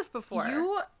had this before.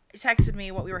 You texted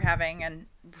me what we were having, and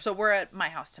so we're at my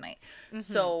house tonight.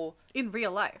 So in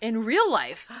real life. in real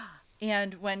life,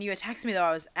 and when you had texted me though,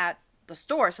 I was at the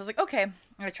store, so I was like, okay.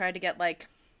 I tried to get like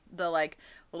the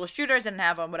little shooters, didn't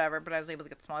have them, whatever, but I was able to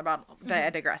get the smaller bottle. I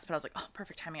digress, but I was like, oh,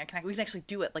 perfect timing. We can actually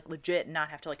do it like legit and not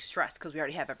have to like stress because we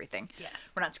already have everything.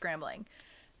 Yes. We're not scrambling.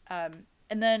 And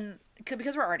then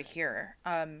because we're already here,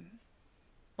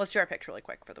 let's do our picks really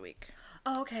quick for the week.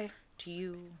 Oh, okay. Do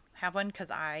you have one?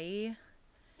 Because I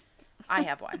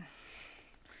have one.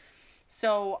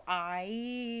 So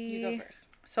You go first.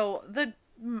 So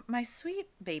my sweet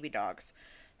baby dogs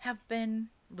have been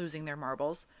losing their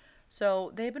marbles.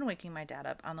 So they've been waking my dad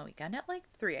up on the weekend at like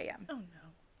 3 a.m. Oh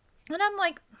no. And I'm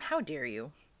like, how dare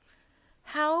you?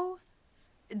 How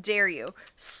dare you?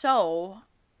 So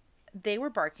they were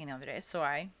barking the other day.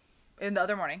 In the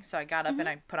other morning. So I got up and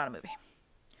I put on a movie.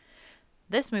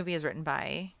 This movie is written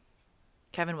by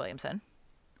Kevin Williamson.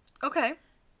 Okay.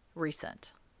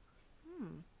 Recent.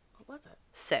 What was it?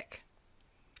 Sick.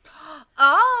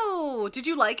 Oh, did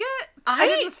you like it? I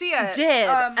didn't see it. Did.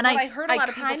 And And I heard a lot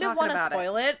of people kind of talking want to about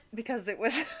spoil it because it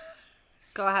was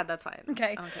Go ahead, that's fine.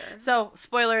 okay. I don't care. So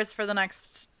spoilers for the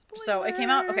next. So it came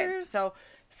out. Okay. Spoilers. So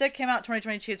Sick came out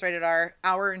 2022. It's rated R.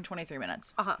 Hour and 23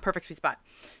 minutes. Uh-huh. Perfect sweet spot.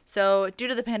 So due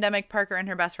to the pandemic, Parker and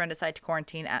her best friend decide to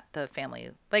quarantine at the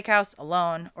family lake house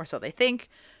alone, or so they think.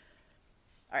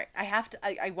 All right.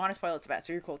 I want to spoil it so bad.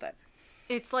 So you're cool with it.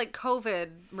 It's like COVID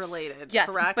related, Yes.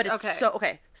 correct? But it's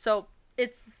okay. So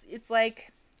it's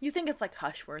like you think it's like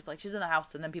Hush, where it's like she's in the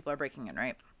house and then people are breaking in,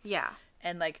 right? Yeah.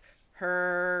 And like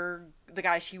the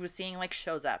guy she was seeing like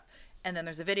shows up, and then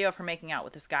there's a video of her making out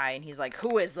with this guy, and he's like,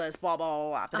 who is this, blah blah blah,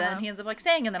 blah. But then he ends up like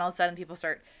saying, and then all of a sudden people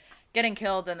start getting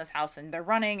killed in this house, and they're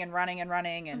running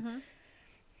and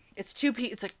it's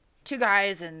it's like two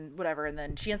guys and whatever, and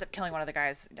then she ends up killing one of the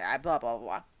guys, blah blah blah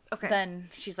blah. Okay. Then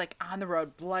she's like on the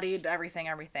road, bloodied, everything.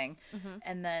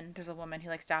 And then there's a woman who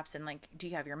like stops and like, do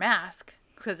you have your mask?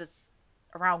 because it's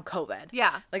around COVID.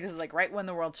 Yeah. Like this is like right when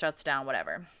the world shuts down,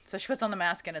 whatever. So she puts on the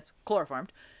mask and it's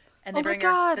chloroformed, and they Oh my bring her.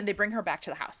 God. Then they bring her back to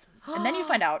the house, and then you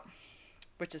find out,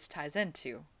 which just ties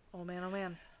into, Oh man, oh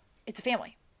man. it's a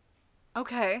family,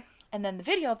 Okay. and then the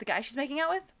video of the guy she's making out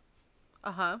with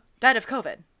Uh-huh. died of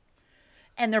COVID,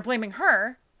 and they're blaming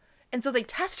her, and so they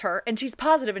test her, and she's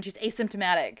positive, and she's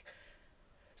asymptomatic.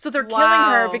 So they're killing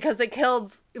her Wow. because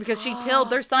she killed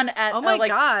their son at Oh my a, like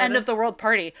God. end of the world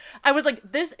party. I was like,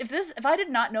 if I did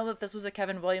not know that this was a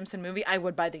Kevin Williamson movie, I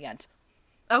would buy the end.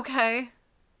 Okay.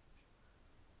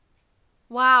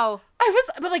 Wow.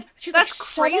 But like she's That's like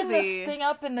shoving crazy. this thing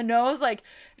up in the nose, like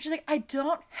she's like, I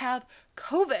don't have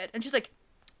COVID, and she's like,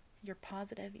 you're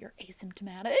positive, you're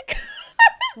asymptomatic.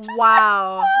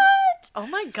 Wow. What? Oh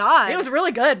my God. It was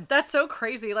really good. That's so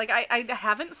crazy. Like I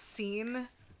haven't seen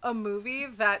a movie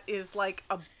that is like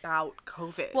about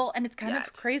COVID. Well, and it's kind yet.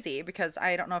 of crazy because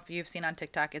I don't know if you've seen on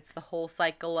TikTok, it's the whole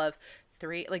cycle of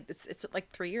it's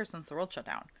like 3 years since the world shut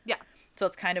down. Yeah. So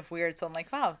it's kind of weird. So I'm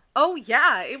like, wow. Oh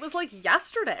yeah, it was like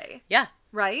yesterday, Yeah.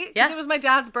 right? 'Cause Yeah. it was my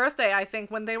dad's birthday, I think,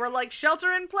 when they were like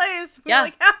shelter in place. We Yeah. were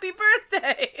like, happy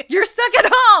birthday. You're stuck at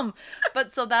home.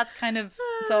 But so that's kind of,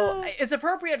 so it's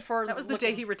appropriate for. That was the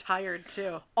day he retired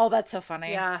too. Oh, that's so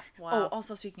funny. Yeah. Oh, Wow.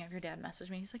 also speaking of, your dad messaged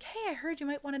me. He's like, hey, I heard you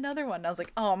might want another one. And I was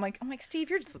like, oh, I'm like, Steve,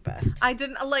 you're just the best. I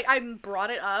didn't like. I brought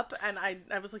it up, and I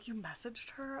was like, "You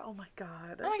messaged her? Oh my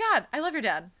God! Oh my God. I love your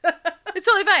dad. It's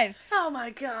totally fine. Oh my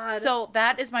God!" So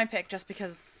that is my pick just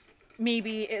because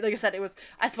maybe, like I said,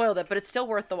 I spoiled it, but it's still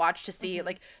worth the watch to see.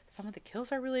 Like, some of the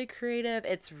kills are really creative.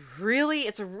 It's really,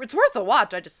 it's worth the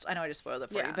watch. I know I just spoiled it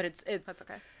for you, Yeah. but it's, that's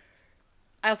okay.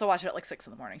 I also watched it at like 6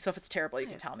 a.m. So if it's terrible, you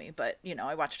can Nice. tell me, but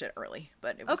I watched it early,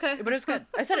 but it was, Okay. but it was good.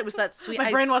 I said it was that sweet.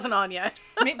 My brain wasn't on yet.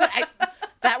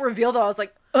 That reveal though, I was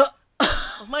like,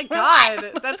 Oh my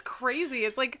God, that's crazy!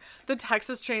 It's like the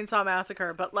Texas Chainsaw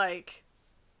Massacre, but like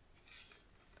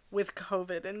with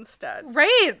COVID instead.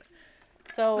 right.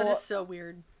 So That is so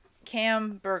weird.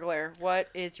 Cam Burglar, what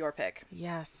is your pick?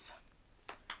 Yes.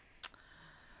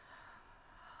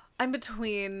 I'm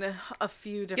between a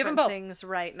few 'em different both. things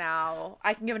right now.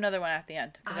 I can give another one at the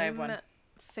end because I have one.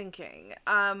 Thinking.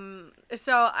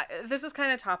 This is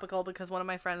kind of topical because one of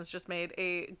my friends just made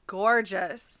a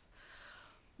gorgeous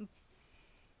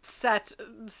set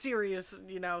series.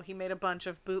 He made a bunch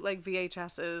of bootleg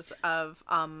VHSs of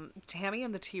Tammy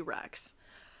and the T-Rex.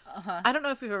 I don't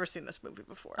know if you've ever seen this movie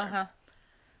before.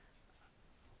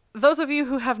 Those of you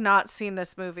who have not seen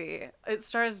this movie, it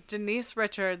stars Denise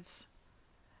Richards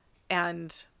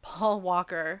and Paul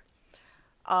Walker.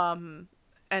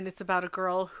 And it's about a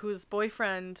girl whose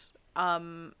boyfriend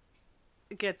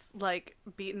gets like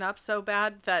beaten up so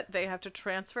bad that they have to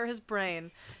transfer his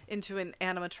brain into an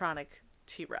animatronic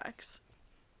T-Rex.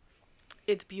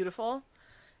 It's beautiful.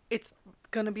 It's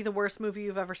gonna be the worst movie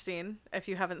you've ever seen if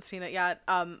you haven't seen it yet.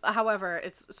 However,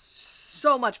 it's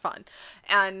so much fun.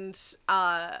 And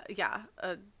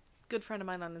a good friend of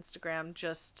mine on Instagram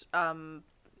just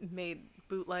made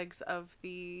bootlegs of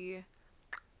the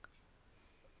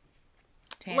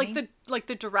Tanny? like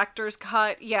the director's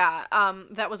cut.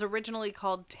 That was originally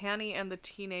called Tanny and the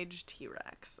Teenage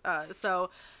T-Rex. So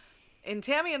in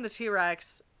Tammy and the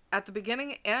T-Rex, at the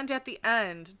beginning and at the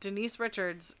end, Denise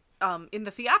Richards in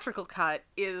the theatrical cut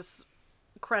is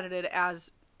credited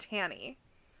as Tanny,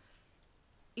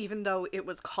 even though it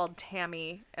was called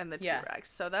Tammy and the Yeah. T-Rex.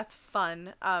 So that's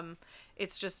fun.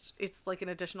 It's like an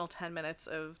additional 10 minutes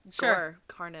of Sure. gore,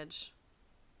 carnage,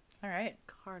 All right.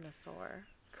 carnosaur,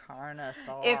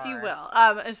 Carnosaur. if you will.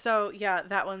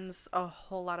 That one's a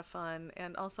whole lot of fun.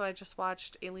 And also I just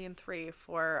watched Alien 3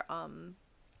 for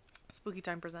Spooky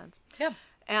Time Presents. Yeah.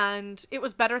 And it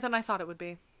was better than I thought it would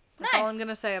be. That's all Nice. I'm going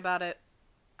to say about it.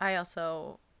 I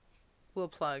also will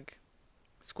plug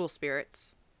School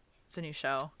Spirits. It's a new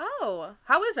show. Oh,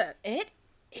 how is it? It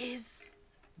is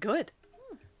good.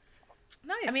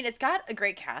 Nice. I mean, it's got a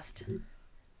great cast.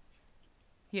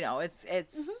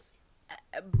 It's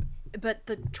but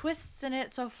the twists in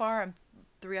it so far, I'm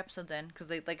 3 episodes in because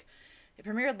it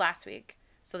premiered last week,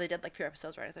 so they did like 3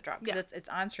 episodes right at the drop. 'Cause Yeah. it's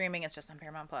on streaming. It's just on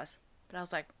Paramount Plus. But I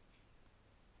was like,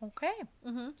 okay,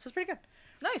 so it's pretty good.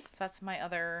 nice. So that's my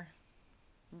other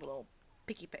little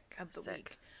picky pick of the Sick.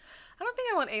 week. I don't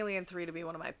think I want Alien 3 to be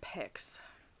one of my picks.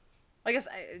 I guess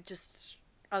just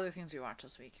other things we watched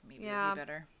this week maybe Yeah. would be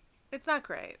better. It's not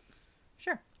great,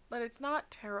 Sure. but it's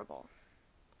not terrible.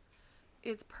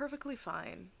 It's perfectly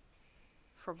fine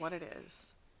for what it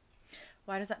is.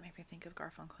 Why does that make me think of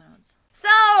Garfunkel clones?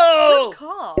 So Good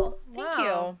call. thank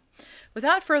Wow. you.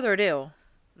 Without further ado,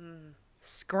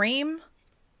 Scream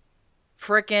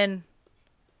frickin'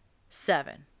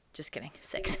 7. Just kidding.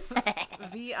 6.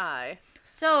 VI.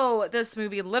 So this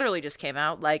movie literally just came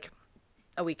out like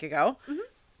a week ago.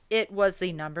 It was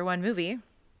the #1 movie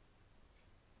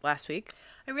last week.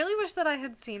 I really wish that I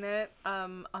had seen it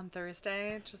on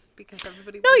Thursday, just because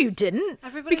everybody. No, was... you didn't.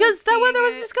 Everybody Because was the weather seeing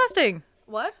was it. disgusting.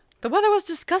 What? The weather was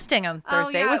disgusting on Oh,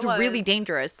 Thursday. yeah, it was it really was.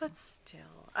 dangerous. But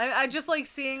still, I just like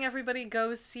seeing everybody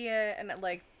go see it and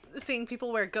like seeing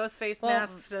people wear ghost face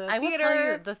masks to the I will theater. tell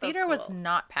you, the That theater was cool.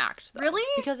 not packed. Though, Really?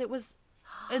 Because it was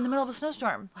in the middle of a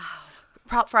snowstorm.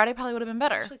 Wow. Friday probably would have been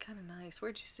better. Actually kind of nice.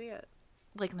 Where'd you see it?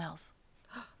 Lake Mills.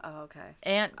 Oh, okay.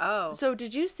 And Oh. so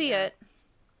did you see it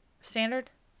standard?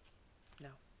 No.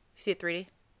 You see it 3D?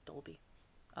 Dolby.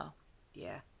 Oh.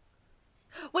 Yeah.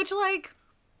 Which, like,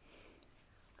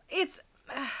 it's.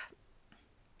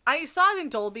 I saw it in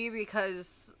Dolby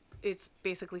because it's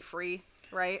basically free,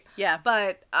 right? Yeah.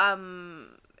 But I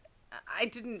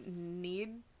didn't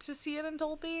need to see it in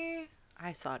Dolby.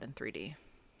 I saw it in 3D.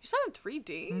 You saw it in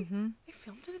 3D? Mm-hmm. They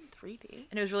filmed it in 3D.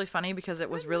 And it was really funny because it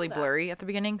was didn't know really that. blurry at the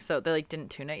beginning, so they like didn't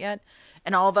tune it yet.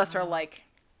 And all of us are like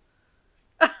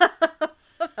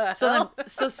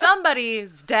so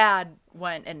somebody's dad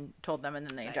went and told them and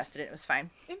then they adjusted it. It was fine.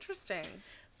 Interesting.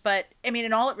 But I mean,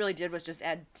 and all it really did was just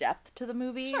add depth to the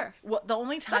movie. Sure. Well, the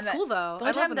only time That's cool, though. The I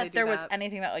only love time when they that do there was that.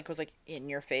 anything that like was like in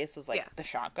your face was like Yeah. the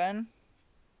shotgun,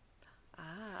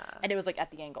 Ah. and it was like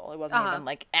at the angle. It wasn't Uh-huh. even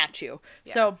like at you.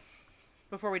 Yeah. So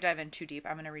before we dive in too deep,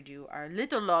 I'm gonna read you our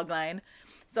little log line.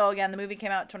 So again, the movie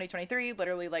came out 2023,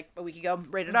 literally like a week ago.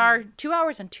 Rated R, 2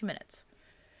 hours and 2 minutes.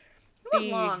 It was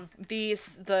long.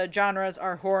 The genres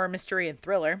are horror, mystery, and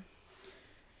thriller.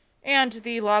 And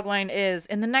the logline is,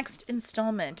 in the next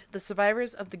installment, the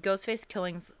survivors of the Ghostface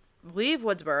killings leave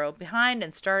Woodsboro behind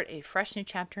and start a fresh new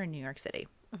chapter in New York City.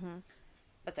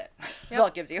 That's it. That's all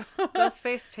it gives you.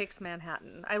 Ghostface Takes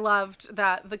Manhattan. I loved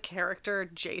that the character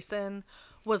Jason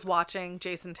was watching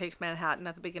Jason Takes Manhattan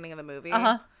at the beginning of the movie.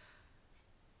 Uh-huh.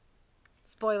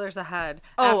 Spoilers ahead.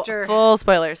 Oh, full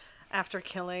spoilers. After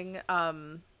killing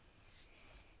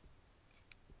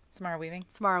Samara Weaving.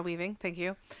 Samara Weaving, thank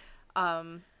you.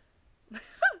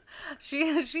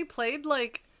 She played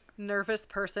like nervous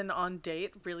person on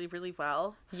date really, really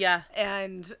well. Yeah.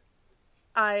 And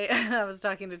I was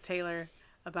talking to Taylor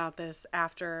about this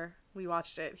after we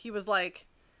watched it. He was like,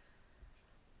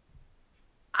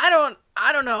 I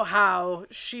don't know how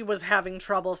she was having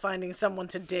trouble finding someone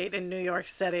to date in New York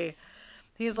City.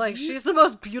 He's like, she's the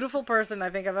most beautiful person I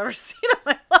think I've ever seen in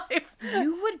my life.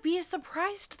 You would be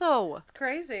surprised, though. It's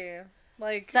crazy.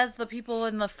 Like, Says the people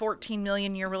in the 14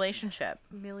 million year relationship.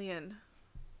 million.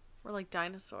 We're like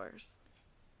dinosaurs.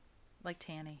 Like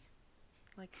Tanny.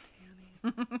 Like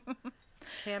Tammy.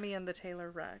 Tammy and the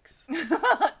Taylor Rex.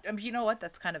 You know what?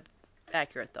 That's kind of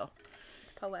accurate, though.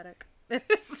 It's poetic. It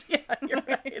is. Yeah, you're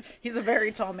right. He's a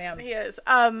very tall man. He is.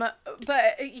 But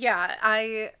yeah,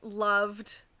 I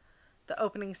loved the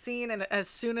opening scene, and as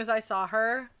soon as I saw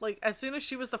her, like as soon as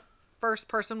she was the first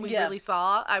person we Yeah. really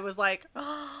saw, I was like,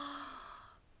 oh,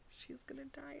 she's gonna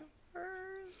die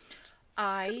first.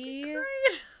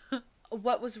 Great.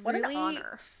 What was What an really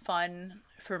honor. fun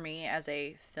for me as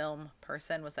a film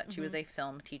person was that she was a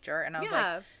film teacher, and I was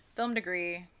Yeah. like, film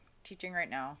degree, teaching right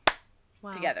now,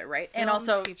 Wow. together, right? And Film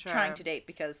also teacher. trying to date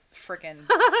because freaking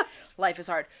life is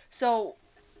hard. So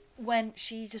when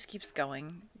she just keeps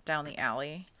going down the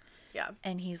alley, Yeah.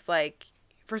 and he's like,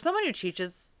 for someone who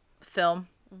teaches film,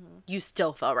 you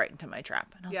still fell right into my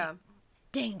trap. And I was Yeah. like,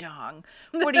 ding dong,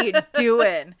 what are you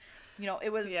doing? You know, it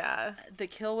was, Yeah. the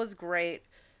kill was great.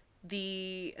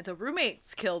 The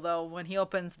roommate's kill, though, when he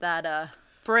opens that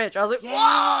fridge, I was like, whoa!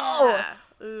 Yeah.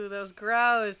 Ooh, that was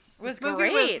gross. It was This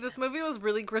great. movie was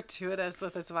really gratuitous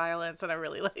with its violence, and I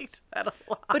really liked that a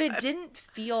lot. But it didn't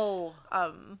feel,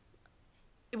 Um,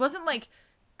 it wasn't like,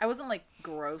 I wasn't like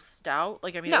grossed out.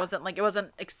 Like, I mean, No. it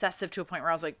wasn't excessive to a point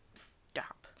where I was like,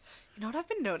 stop. you know what I've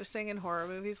been noticing in horror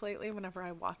movies lately whenever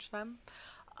I watch them?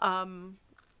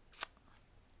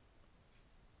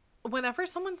 Whenever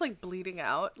someone's like bleeding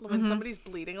out, when somebody's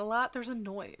bleeding a lot, there's a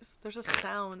noise. There's a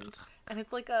sound. And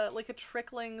it's like a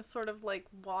trickling sort of like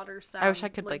water sound. wish I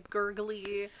could, like-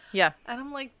 gurgly. Yeah. And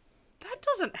I'm like, that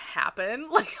doesn't happen.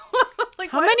 Like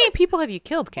How why many people have you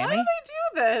killed, Why Cammy? do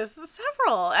they do this?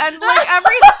 Several. And like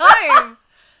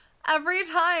every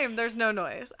time there's no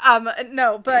noise.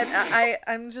 No, but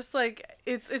I'm just like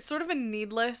it's sort of a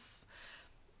needless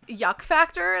yuck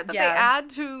factor that they Yeah. add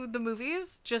to the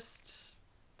movies just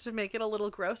to make it a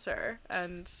little grosser.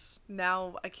 And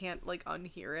now I can't like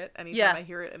unhear it anytime Yeah. I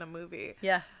hear it in a movie.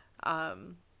 Yeah.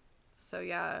 So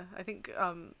yeah, I think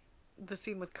the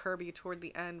scene with Kirby toward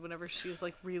the end whenever she's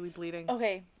like really bleeding.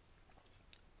 Okay.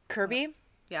 Kirby,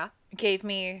 Yeah. gave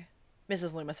me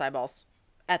Mrs. Loomis eyeballs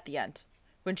at the end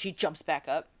when she jumps back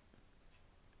up.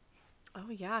 Oh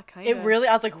yeah, kind It of. really,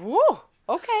 I was like, whoa,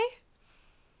 okay.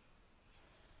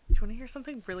 Do you want to hear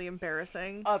something really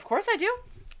embarrassing? Of course I do.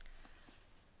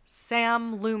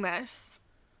 Sam Loomis.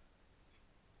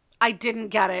 I didn't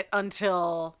get it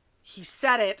until he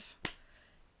said it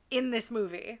in this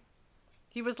movie.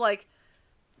 He was like,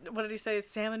 what did he say?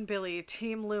 Sam and Billy,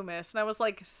 Team Loomis. And I was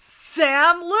like,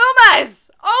 Sam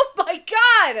Loomis! Oh my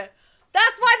god!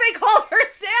 That's why they call her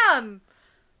Sam!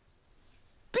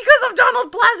 Because of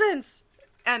Donald Pleasance!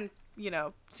 And, you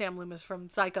know, Sam Loomis from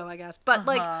Psycho, I guess. But,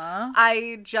 like,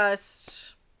 I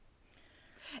just...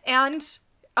 And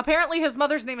apparently his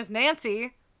mother's name is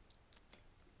Nancy.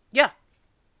 Yeah.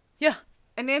 Yeah.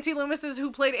 And Nancy Loomis is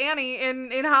who played Annie in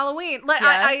Halloween. Like,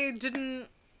 Yes.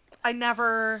 I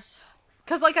never...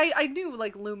 Because, like, I knew,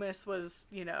 like, Loomis was,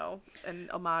 you know, an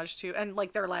homage to... And,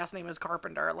 like, their last name is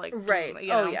Carpenter. Like, Right.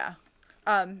 you Oh, know. yeah.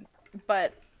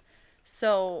 But,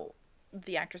 so,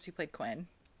 the actress who played Quinn,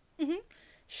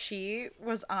 she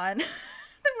was on the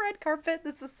red carpet.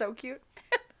 This is so cute.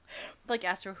 Like,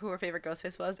 asked her who her favorite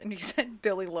Ghostface was, and he said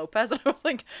Billy Lopez. And I was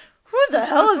like, who the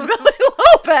hell is Billy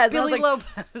Lopez? And I was Billy like,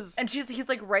 Lopez. And he's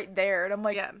like right there, and I'm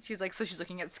like, Yeah. she's like, so she's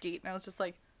looking at Skeet, and I was just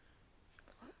like,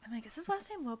 I'm like, is his last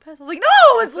name Lopez? I was like,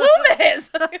 no, it's Loomis.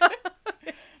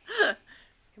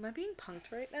 Am I being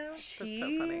punked right now? That's so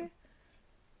She- funny.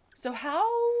 So how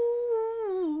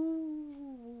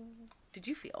did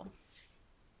you feel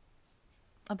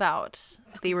about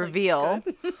the reveal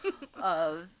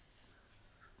of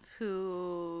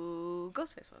who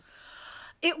Ghostface was?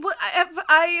 It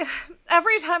I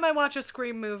every time I watch a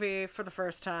Scream movie for the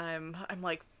first time, I'm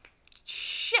like,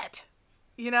 shit.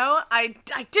 You know, I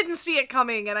didn't see it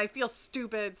coming, and I feel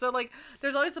stupid. So like,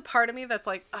 there's always a part of me that's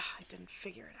like, ugh, I didn't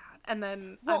figure it out, and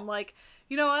then I'm like,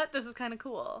 you know what, this is kind of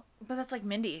cool. But that's like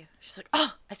Mindy. She's like,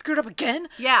 oh, I screwed up again?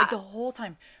 Yeah. Like the whole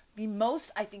time.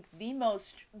 I think the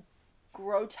most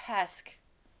grotesque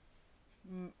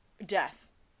death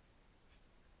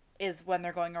is when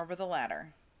they're going over the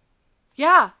ladder.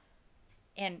 Yeah,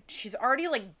 And she's already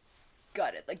like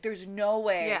gutted. Like there's no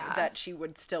way Yeah. that she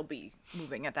would still be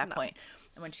moving at that point.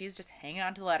 And when she's just hanging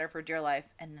onto the ladder for dear life,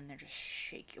 and then they're just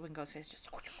shaking when Ghostface just.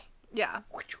 yeah,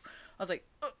 I was like,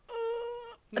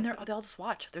 and they all just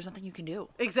watch. There's nothing you can do.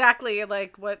 exactly.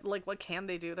 Like what can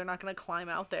they do? They're not gonna climb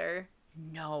out there.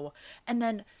 No. And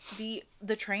then the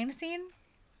train scene,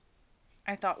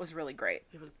 I thought was really great.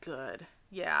 It was good.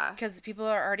 Yeah, Because people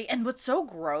are already, and what's so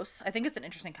gross, I think it's an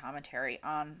interesting commentary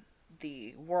on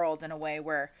the world in a way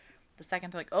where the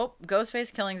second they're like, oh,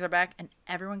 Ghostface killings are back, and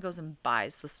everyone goes and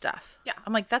buys the stuff. Yeah.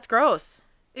 I'm like, that's gross.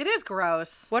 it is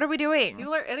gross. What are we doing?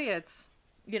 People are idiots.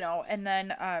 You know, and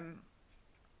then,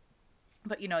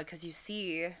 but you know, because you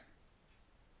see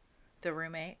the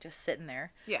roommate just sitting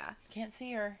there, Yeah, can't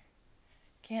see her.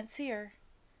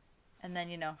 And then,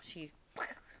 you know, she,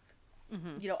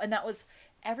 you know, and that was,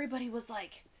 everybody was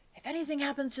like, if anything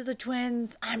happens to the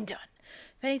twins, I'm done.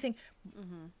 If anything,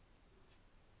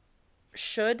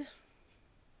 should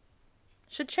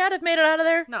Chad have made it out of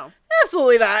there? no,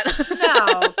 Absolutely not.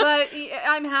 no. But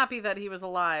I'm happy that he was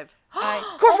alive. Core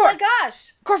Oh four. my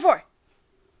gosh! Core four.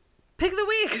 Pick of the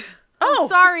week. Oh. I'm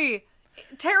sorry.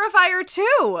 Terrifier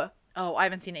 2. Oh, I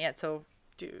haven't seen it yet, so,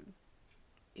 Dude,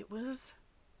 it was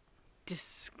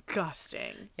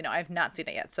disgusting. you know, I've not seen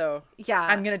it yet, so Yeah.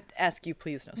 I'm going to ask you,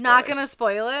 please, no spoilers. Not gonna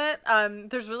spoil it.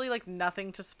 There's really like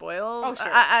nothing to spoil. Oh, sure.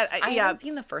 I yeah. haven't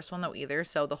seen the first one, though, either,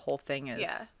 so the whole thing is...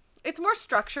 Yeah. It's more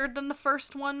structured than the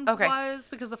first one Okay. was,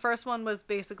 because the first one was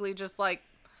basically just like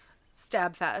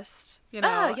stab fest, you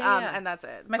know, yeah. and that's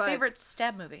it. My But- favorite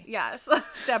stab movie. Yes,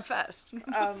 stab fest.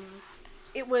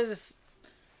 It was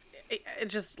it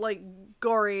just like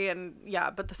gory and yeah,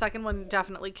 but the second one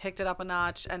definitely kicked it up a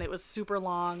notch, and it was super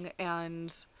long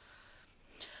and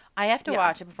I have to Yeah.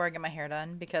 watch it before I get my hair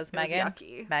done because was Megan,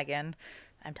 yucky.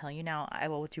 I'm telling you now, I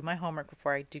will do my homework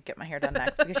before I do get my hair done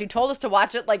next because she told us to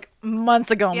watch it like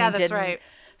months ago. And Yeah, we that's didn't. right.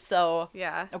 So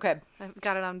yeah. okay, I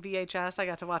got it on VHS. I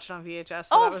got to watch it on VHS,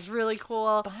 so that was really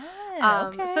cool.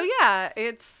 okay. So yeah,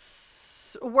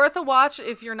 it's worth a watch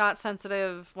if you're not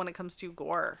sensitive when it comes to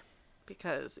gore,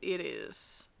 because it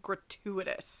is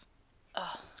gratuitous.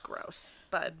 It's gross,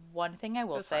 but One thing I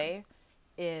will was fun. say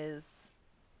is,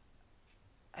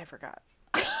 I forgot.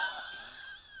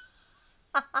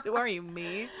 who are you,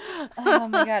 me? Oh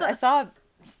my god, I saw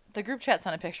the group chat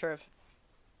sent a picture of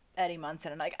Eddie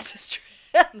Munson, and I got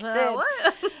distracted.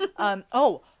 What?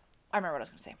 Oh, I remember what I was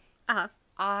gonna say. Uh-huh.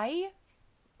 I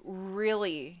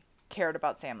really cared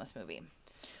about Sam this movie.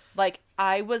 Like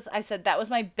I said that was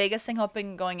my biggest thing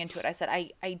hoping going into it. I said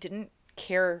I didn't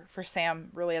care for Sam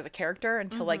really as a character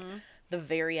until like the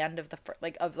very end of the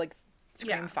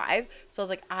Scream Yeah. 5. So I was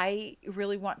like, I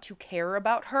really want to care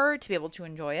about her to be able to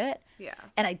enjoy it. Yeah.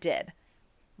 And I did.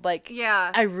 Like,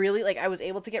 Yeah. I really, like, I was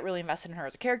able to get really invested in her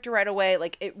as a character right away.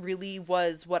 Like, it really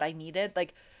was what I needed.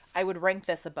 Like, I would rank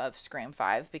this above Scream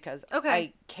 5 because Okay.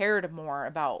 I cared more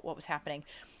about what was happening.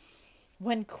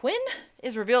 When Quinn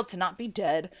is revealed to not be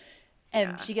dead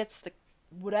and Yeah. she gets the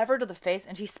whatever to the face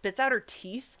and she spits out her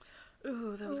teeth.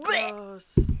 Ooh, that was Blech.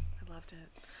 gross. I loved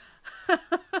it.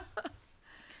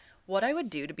 What I would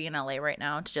do to be in LA right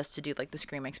now to do like the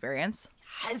Scream experience.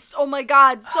 Yes. Oh my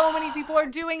God. So many people are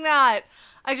doing that.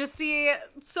 I just see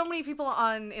so many people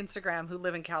on Instagram who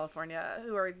live in California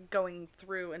who are going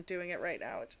through and doing it right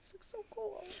now. It just looks so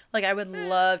cool. Like, I would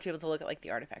love to be able to look at like the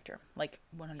Artifactor. Like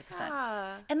 100%.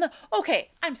 Yeah. And okay,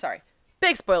 I'm sorry.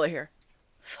 Big spoiler here.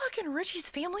 Fucking Richie's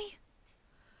family.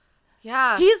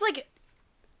 Yeah. He's like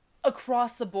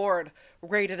across the board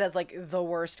rated as like the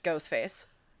worst Ghostface.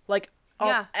 Like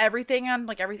Yeah. everything on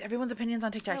like everyone's opinions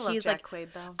on TikTok. I love He's Jack like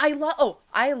Quaid though.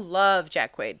 I love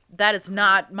Jack Quaid. That is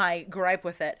not my gripe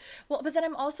with it. Well, but then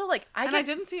I'm also like I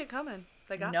didn't see it coming.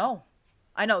 They got no.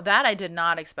 I know that I did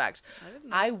not expect. I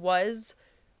didn't.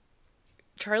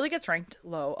 Charlie gets ranked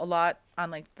low a lot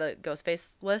on like the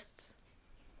Ghostface lists.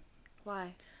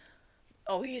 Why?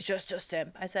 Oh, he's just a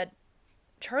simp. I said,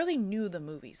 Charlie knew the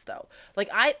movies though. Like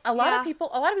a lot of Yeah.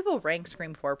 people rank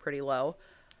Scream 4 pretty low.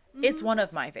 It's one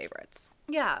of my favorites.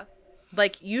 Yeah.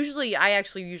 Like I usually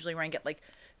rank it like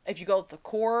if you go with the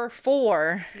core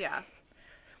 4 Yeah.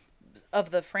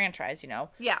 of the franchise, you know.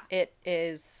 Yeah.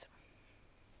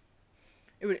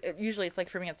 Usually it's like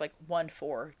for me it's like 1,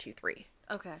 4, 2, 3.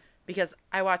 Okay. Because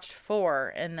I watched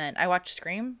 4 and then I watched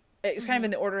Scream. It was kind of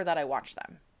in the order that I watched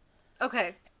them.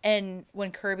 Okay. And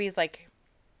when Kirby's like,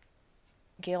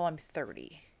 Gail, I'm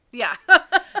 30. Yeah.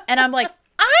 And I'm like,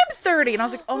 I'm 30. And I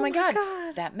was like, oh my God,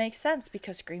 God. that makes sense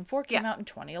because Scream 4 came Yeah. out in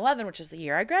 2011, which is the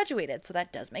year I graduated. So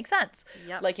that does make sense.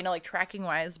 Yep. Like, you know, like tracking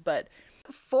wise, but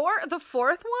The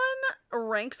fourth one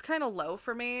ranks kind of low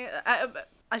for me.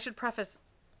 I should preface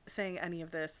saying any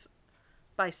of this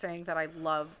by saying that I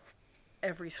love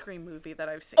every Scream movie that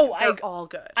I've seen. Oh, They're all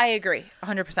good. I agree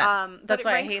 100%. But That's it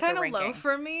why I ranks hate the kinda ranking. low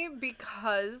for me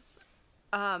because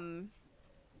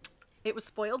it was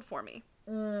spoiled for me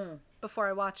before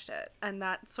I watched it, and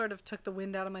that sort of took the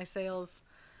wind out of my sails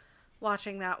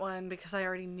watching that one because I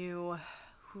already knew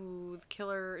who the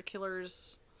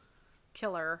killer's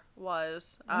killer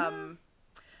was.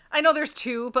 I know there's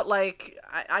 2, but like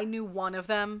I knew one of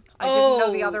them. I didn't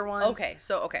know the other one. Okay,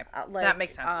 so that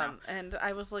makes sense now. And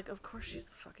I was like, of course she's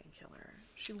the fucking killer.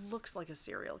 She looks like a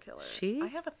serial killer. She? I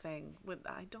have a thing with.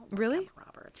 I don't like Really? Emma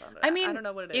Roberts. I mean, I don't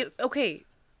know what it is. Okay,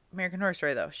 American Horror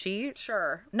Story though.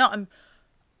 Sure, No,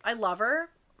 I love her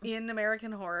in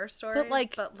American Horror Story,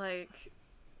 but like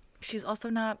she's also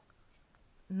not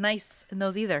nice in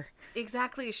those either.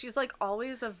 exactly, she's like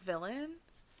always a villain.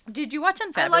 Did you watch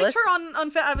Unfabulous? I liked her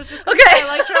on I was just gonna Okay. say, I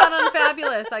liked her on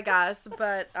Unfabulous, I guess,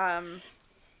 but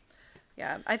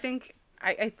yeah, I think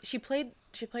she played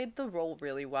the role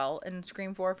really well in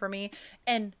Scream 4 for me.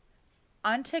 And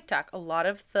on TikTok, a lot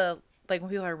of the like when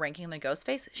people are ranking the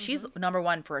Ghostface, she's number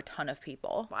 1 for a ton of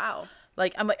people. wow.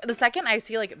 Like I'm like the second I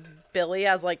see like Billy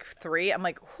as like 3, I'm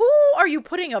like, who are you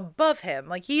putting above him?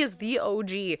 Like he is the OG.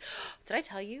 Did I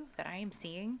tell you that I am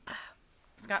seeing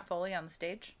Scott Foley on the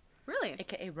stage, Really?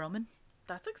 aka Roman?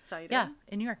 That's exciting. Yeah,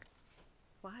 in New York.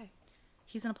 Why?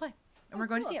 He's in a play, and we're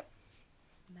going to cool. see it.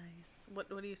 Nice. What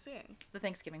are you seeing? The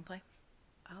Thanksgiving play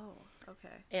Oh, okay.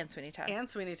 and Sweeney Todd. And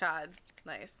Sweeney Todd.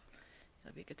 Nice.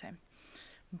 It'll be a good time.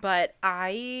 But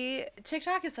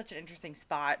TikTok is such an interesting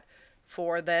spot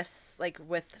for this, like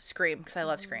with Scream, because I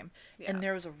love Scream. Yeah. And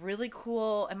there was a really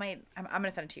cool. I'm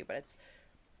gonna send it to you, but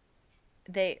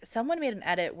it's someone made an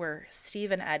edit where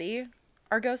Steve and Eddie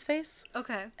are Ghostface,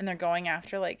 Okay. and they're going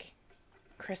after like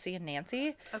Chrissy and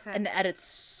Nancy. Okay. And the edit's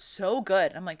so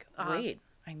good. I'm like, Uh-huh. wait,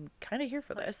 I'm kind of here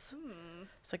for this.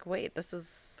 It's like, wait, this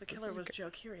is The this killer is was gr- Joe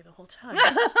Curie the whole time.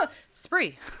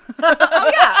 Spree.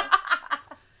 Oh yeah.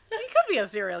 He could be a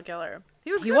serial killer.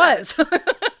 He was. He good at was.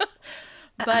 it.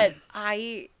 But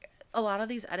a lot of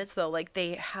these edits though, like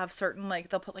they have certain, like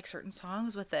they'll put like certain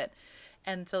songs with it.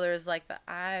 And so there's like the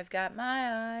I've got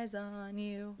my eyes on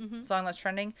you song that's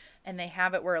trending. And they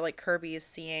have it where like Kirby is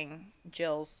seeing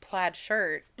Jill's plaid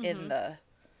shirt in the.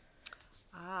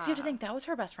 Ah. 'Cause you have to think that was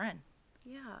her best friend,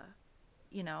 Yeah.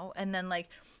 you know? And then like,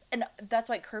 and that's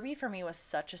why Kirby for me was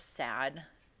such a sad.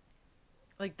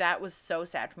 Like that was so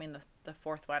sad for me in the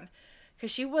fourth one. Because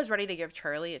she was ready to give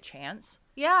Charlie a chance.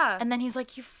 Yeah. And then he's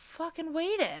like, you fucking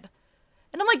waited.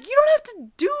 And I'm like, you don't have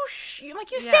to do I'm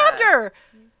like, you stabbed Yeah. her.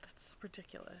 That's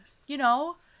ridiculous. You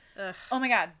know? Ugh. Oh my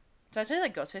god. Did I tell you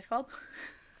like Ghostface called?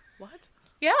 What?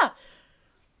 Yeah.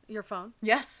 Your phone?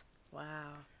 Yes.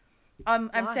 Wow. I'm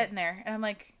Why? sitting there and I'm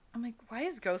like, why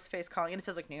is Ghostface calling? And it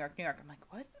says like New York, New York. I'm like,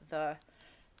 what the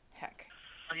heck?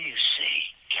 What do you say,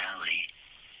 Callie?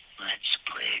 Let's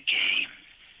play a game.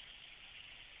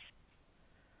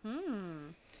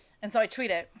 And so I tweet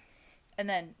it, and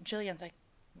then Jillian's like,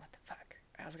 what the fuck?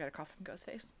 I also got a call from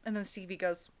Ghostface. And then Stevie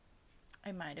goes,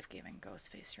 I might have given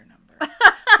Ghostface your number.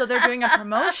 So they're doing a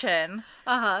promotion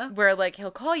where like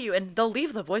he'll call you and they'll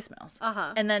leave the voicemails.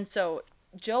 And then so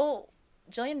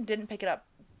Jillian didn't pick it up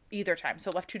either time,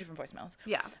 so left 2 different voicemails.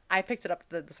 Yeah. I picked it up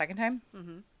the second time.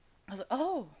 I was like,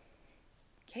 oh,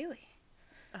 Kaylee,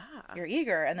 you're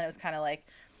eager. And then it was kind of like,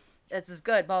 this is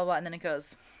good, blah, blah, blah. And then it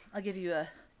goes, I'll give you a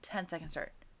 10-second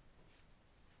start.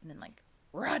 And then like,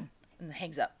 run. And then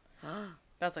hangs up. But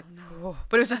I was like, oh.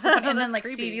 But it was just so funny. And then That's like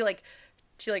creepy. Stevie, like,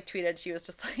 she like tweeted, she was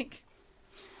just like,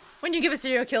 when you give a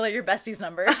serial killer your bestie's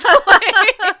numbers.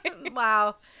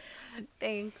 Wow.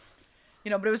 Thanks. You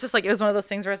know, but it was just like, it was one of those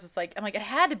things where it's just like, I'm like, it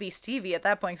had to be Stevie at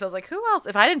that point. So I was like, who else?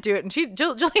 If I didn't do it and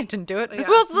Jillian didn't do it, Yeah.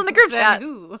 who else is in the group Then chat?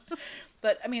 who?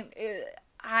 But I mean,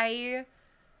 I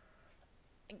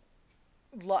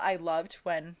loved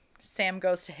when Sam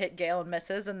goes to hit Gail and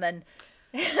misses, and then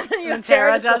you know, And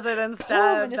Tara just does goes, it boom,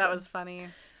 instead. and just- That was funny.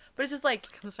 But it's just like,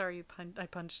 I'm sorry I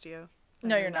punched you.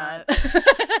 no, you're not.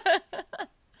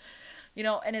 You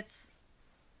know, and it's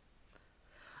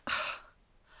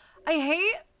I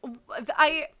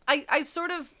hate I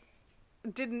sort of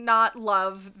did not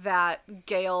love that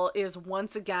Gail is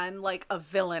once again like a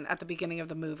villain at the beginning of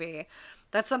the movie.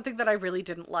 That's something that I really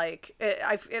didn't like.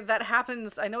 That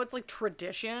happens. I know it's like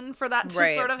tradition for that to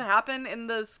Right. sort of happen in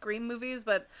the Scream movies,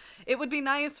 but it would be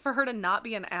nice for her to not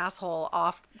be an asshole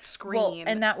off screen. well,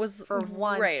 and that was for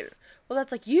once. right. Well,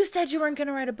 that's like, you said you weren't going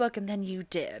to write a book, and then you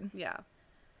did. Yeah.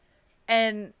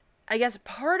 And I guess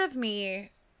part of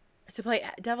me, to play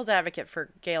devil's advocate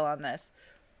for Gail on this,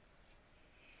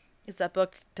 is that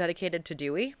book dedicated to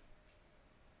Dewey?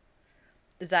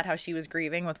 Is that how she was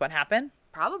grieving with what happened?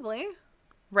 Probably.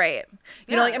 Right.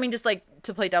 You know, Yeah. like, I mean, just like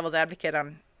to play devil's advocate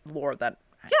on lore that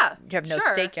Yeah. you have no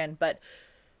sure. stake in, but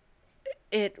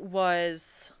it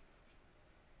was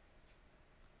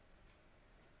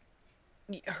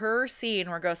her scene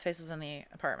where Ghostface is in the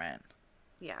apartment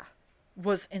Yeah.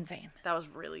 was insane. That was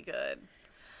really good.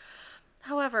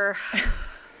 However,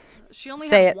 she only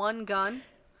Say had it. one gun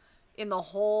in the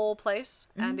whole place,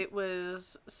 and it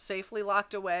was safely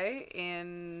locked away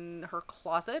in her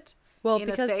closet Well, in a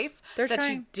because safe they're that she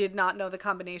trying- did not know the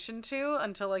combination to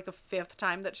until like the 5th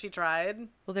time that she tried.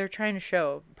 Well, they're trying to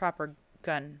show proper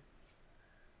gun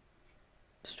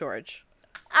storage.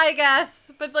 I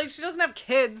guess, but like she doesn't have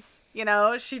kids, you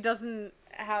know? She doesn't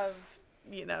have,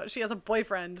 you know, she has a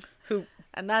boyfriend, Who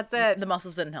and that's it. the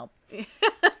muscles didn't help.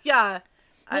 Yeah.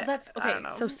 Well, that's I okay. don't know.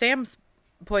 So Sam's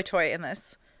boy toy in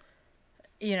this,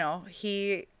 you know,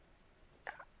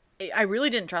 I really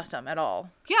didn't trust him at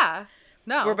all. Yeah.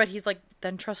 No. Or, but he's like,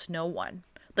 then trust no one.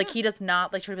 Like, he does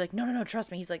not like try to be like, no, trust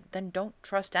me. He's like, then don't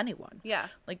trust anyone. Yeah.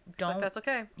 Like, It's don't. like, that's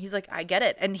okay. He's like, I get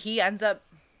it, and he ends up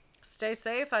Stay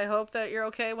safe. I hope that you're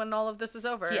okay when all of this is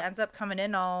over. coming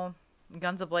in all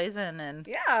guns a-blazing, and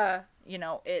Yeah. you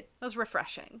know, it was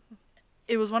refreshing.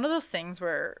 was one of those things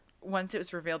where once it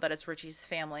was revealed that it's Richie's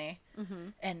family,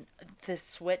 and the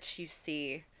switch you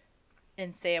see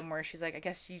in Sam where she's like, I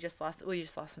guess you just lost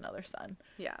another son.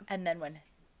 Yeah. And then when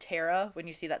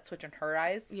you see that switch in her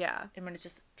eyes, Yeah. and when it's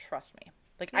just, trust me.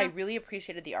 Like, I Yeah. really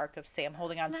appreciated the arc of Sam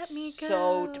holding on Let me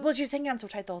so... go. Well, she's hanging on so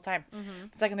tight the whole time.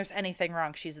 The second there's anything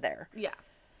wrong, she's there. Yeah.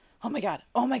 Oh my god.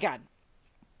 Oh my god.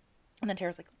 And then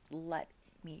Tara's like, let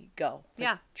me go. Like,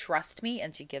 Yeah. trust me.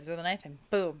 And she gives her the knife, and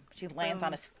boom, she lands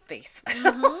on his face.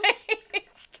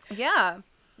 Yeah.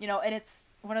 You know, and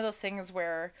it's one of those things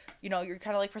where, you know, you're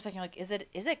kind of like, for a second, you're like, is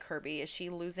it Kirby? Is she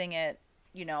losing it?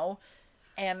 You know?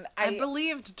 And I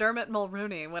believed Dermot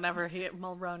Mulroney whenever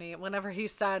he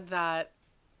said that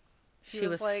she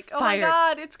was like, fired. "Oh my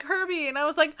god, it's Kirby," and I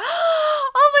was like,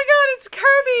 "Oh my god, it's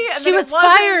Kirby!" And She then it was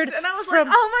wasn't, fired and I was from-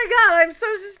 like, "Oh my god, I'm so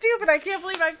stupid! I can't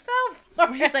believe I fell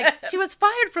for He's it." like, she was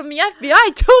fired from the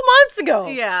FBI 2 months ago.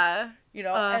 "Yeah, You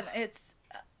know, and it's,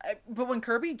 but when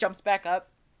Kirby jumps back up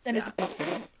and is,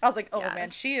 I was like, oh Yeah.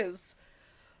 man, she is.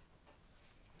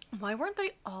 why weren't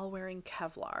they all wearing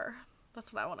Kevlar?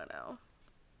 That's what I want to know.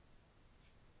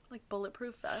 Like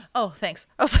bulletproof vests." Oh, thanks.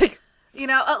 I was like, You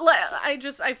know,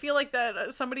 I feel like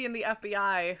that somebody in the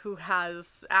FBI who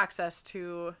has access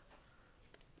to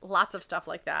lots of stuff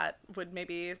like that would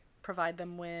maybe provide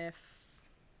them with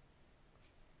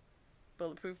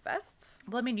bulletproof vests.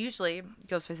 Well, I mean, usually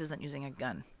Ghostface isn't using a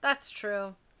gun. That's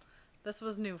true. This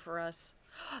was new for us.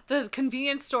 The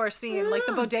convenience store scene, like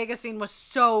the bodega scene, was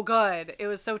so good. It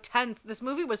was so tense. This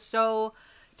movie was so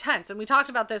tense. And we talked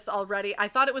about this already. I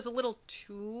thought it was a little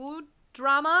too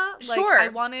drama. Like, Sure. I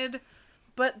wanted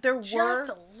But there just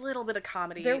were a little bit of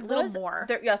comedy. there a little was more.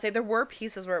 there were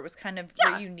pieces where it was kind of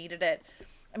Yeah. where you needed it.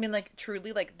 I mean, like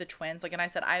truly, like the twins. Like, and I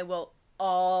said, I will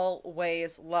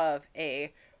always love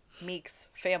a Meeks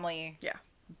family Yeah.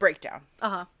 breakdown.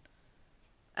 Uh-huh.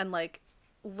 And like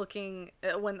looking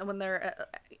when they're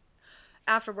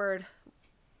afterward,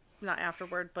 not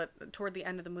afterward, but toward the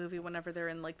end of the movie, whenever they're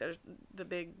in like the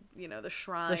big, you know, the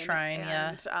shrine.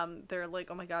 Yeah. And they're like,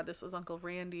 oh my God, this was Uncle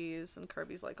Randy's, and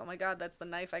Kirby's like, oh my God, that's the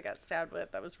knife I got stabbed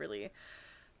with. That was really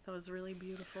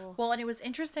beautiful. Well, and it was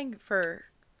interesting for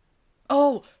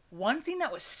one scene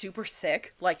that was super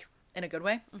sick, like in a good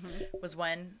way, was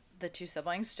when the two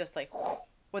siblings just like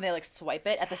when they like swipe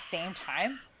it at the same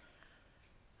time.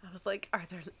 I was like, are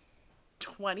there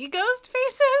 20 ghost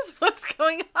faces? What's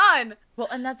going on? Well,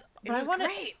 and that's It was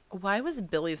great. Why was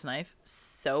Billy's knife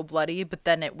so bloody, but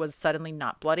then it was suddenly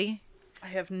not bloody? I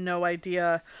have no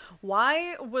idea.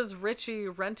 Why was Richie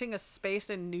renting a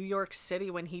space in New York City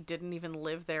when he didn't even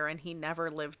live there and he never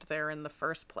lived there in the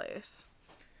first place?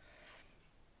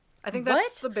 I think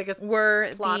that's the biggest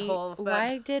plot hole.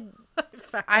 Why did I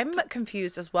found. I'm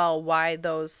confused as well? Why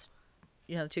those,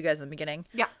 the two guys in the beginning?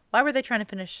 Yeah, Why were they trying to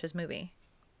finish his movie?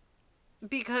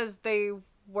 because they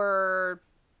were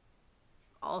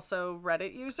also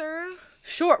Reddit users.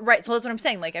 Sure, right. So that's what I'm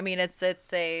saying. Like, I mean, it's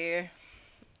a.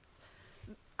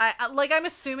 I'm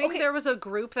assuming Okay. there was a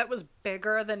group that was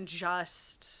bigger than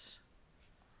just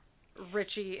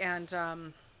Richie and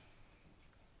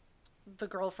the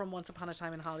girl from Once Upon a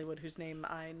Time in Hollywood, whose name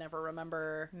I never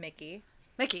remember. Mickey.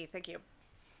 Mickey, thank you.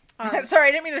 Sorry,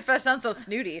 I didn't mean to sound so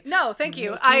snooty. No, thank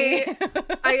you. Mickey.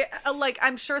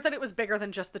 I'm sure that it was bigger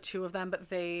than just the two of them, but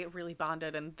they really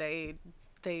bonded, and they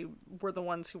were the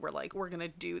ones who were like, we're gonna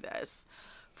do this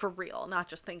for real, not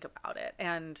just think about it.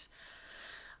 And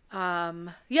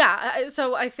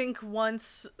so I think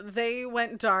once they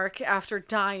went dark after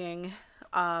dying,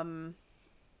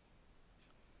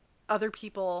 other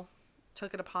people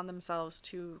took it upon themselves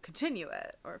to continue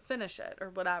it or finish it or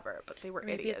whatever, but they were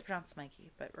Maybe idiots. it's pronounced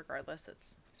Mikey, but regardless,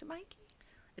 Is it Mikey?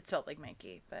 it's spelled like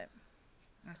Mikey, but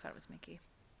I thought it was Mickey.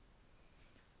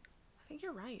 I think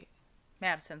you're right.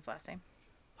 Madison's last name.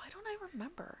 Why don't I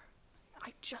remember?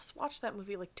 I just watched that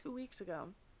movie like 2 weeks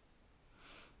ago.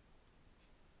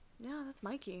 Yeah, that's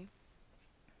Mikey.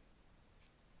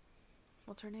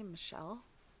 What's her name? Michelle?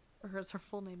 Or is her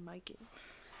full name Mikey?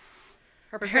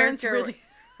 Her parents really...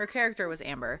 Her character was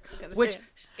Amber, gonna which say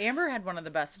it. Amber had one of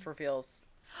the best reveals.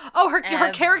 Oh, her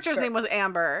Ever. character's name was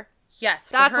Amber. Yes,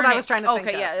 but That's her what I name- was trying to think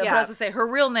Okay, of. yeah, Yeah. but I was gonna say her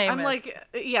real name. I'm is, like,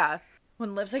 yeah.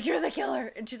 when Liv's like, "You're the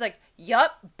killer," and she's like,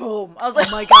 "Yup, boom." I was like,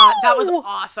 Oh my god, that was "Whoa!"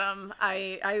 awesome.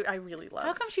 I really loved.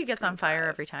 How come she gets on Scream fire 5.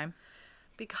 every time?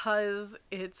 Because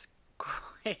it's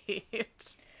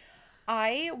great.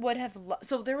 I would have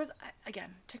so there was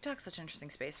again TikTok's such an interesting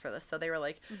space for this. So they were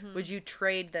like, would you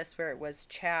trade this where it was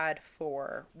Chad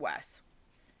for Wes?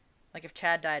 Like if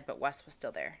Chad died but Wes was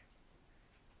still there,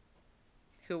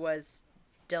 who was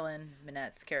Dylan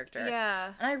Minette's character.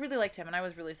 Yeah. And I really liked him, and I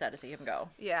was really sad to see him go.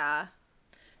 Yeah.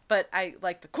 But I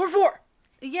like the core four.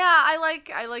 Yeah, I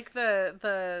like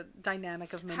the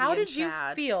dynamic of Mindy How and did you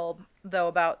Chad. feel though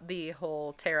about the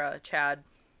whole Tara Chad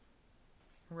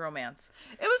romance?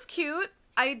 It was cute.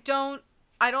 I don't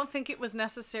think it was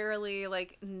necessarily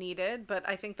like needed, but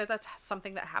I think that that's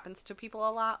something that happens to people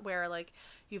a lot, where like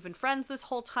you've been friends this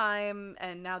whole time,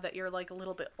 and now that you're like a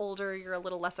little bit older, you're a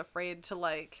little less afraid to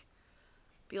like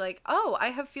be like, oh, I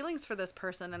have feelings for this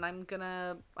person, and I'm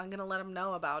gonna let them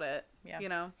know about it. Yeah. You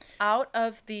know. Out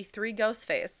of the three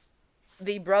Ghostface,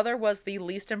 the brother was the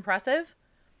least impressive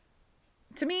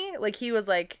to me. Like he was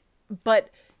like, but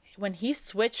when he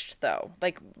switched though,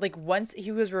 like once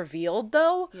he was revealed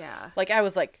though, Yeah. like I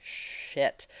was like,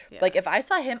 shit. Yeah. Like if I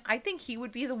saw him, I think he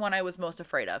would be the one I was most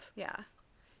afraid of. Yeah.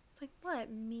 Like, what,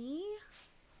 me?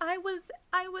 I was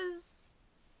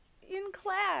in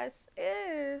class.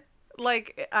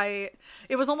 Like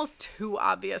it was almost too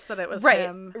obvious that it was Right.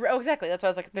 him. Oh, exactly. That's why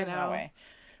I was like, there's You no know? way.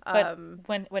 But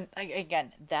when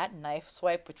again, that knife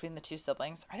swipe between the two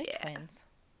siblings, are they Yeah. twins?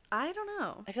 I don't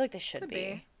know. I feel like they should Could be.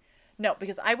 be. No,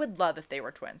 because I would love if they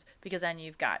were twins. Because then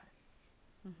you've got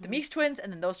the Meeks twins,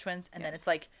 and then those twins, and then Yes. it's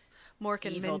like Mork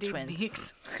and Evil Mindy twins.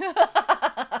 Meeks.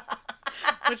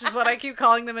 Which is what I keep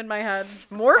calling them in my head.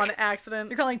 Mork? On accident.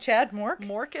 you're calling Chad Mork.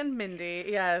 Mork and Mindy,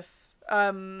 yes.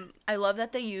 I love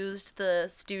that they used the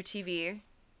Stu TV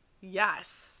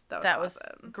Yes. That was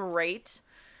awesome. great.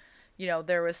 You know,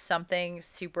 there was something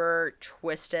super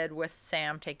twisted with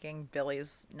Sam taking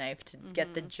Billy's knife to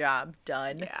get the job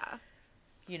done. Yeah.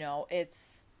 You know, It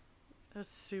was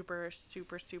super,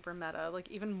 super, super meta. Like,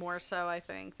 even more so, I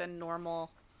think, than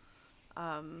normal.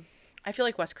 I feel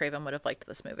like Wes Craven would have liked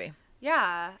this movie.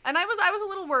 Yeah. And I was a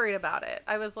little worried about it.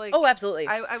 I was like... Oh, absolutely.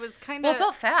 I was kind Well, of... it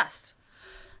felt fast.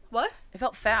 What? It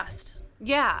felt fast.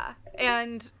 Yeah.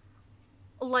 And,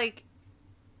 like...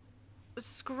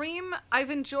 Scream,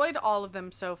 I've enjoyed all of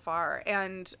them so far,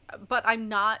 but I'm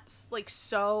not like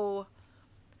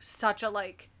such a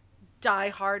like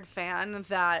die-hard fan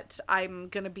that I'm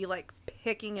gonna be like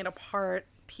picking it apart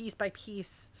piece by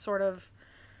piece, sort of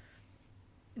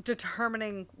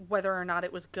determining whether or not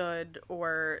it was good,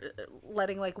 or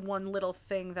letting like one little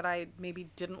thing that I maybe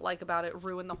didn't like about it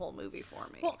ruin the whole movie for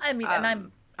me. Well, I mean, and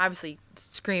I'm obviously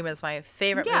Scream is my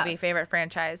favorite Yeah. movie, favorite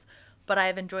franchise, but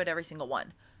I've enjoyed every single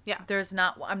one. Yeah.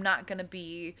 I'm not gonna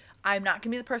be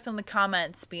the person in the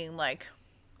comments being like,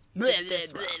 bleh,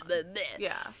 bleh, bleh, bleh, bleh.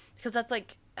 Yeah. Because that's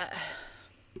like,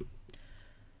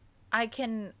 I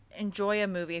can enjoy a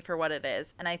movie for what it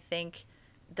is, and I think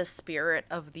the spirit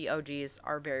of the OGs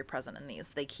are very present in these.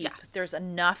 They keep Yes. there's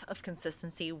enough of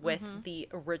consistency with the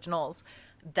originals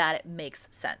that it makes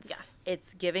sense. Yes.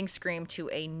 It's giving Scream to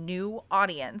a new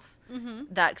audience.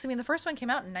 That, because I mean, the first one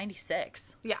came out in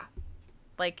 '96, Yeah.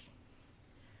 like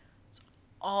it's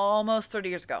almost 30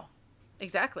 years ago.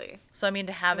 Exactly. So I mean,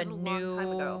 to have It a was a long time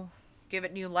new, ago. give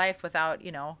it new life without,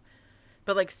 you know,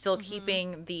 but like still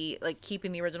keeping the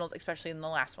originals, especially in the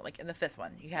last one, like in the fifth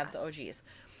one, you have the Yes. OGs.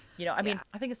 You know, I mean, Yeah.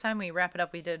 I think it's time we wrap it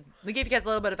up. We gave you guys a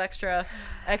little bit of extra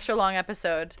long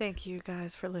episode. Thank you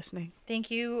guys for listening. Thank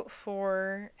you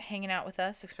for hanging out with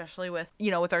us, especially with,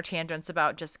 you know, with our tangents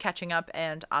about just catching up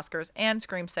and Oscars and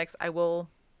Scream 6. I will,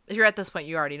 if you're at this point,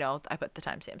 you already know I put the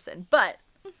timestamps in, but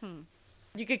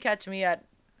you could catch me at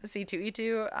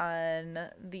C2E2 on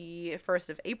the 1st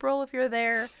of April if you're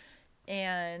there.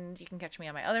 And you can catch me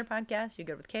on my other podcast, You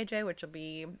Good with KJ, which will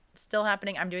be still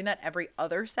happening. I'm doing that every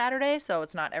other Saturday, so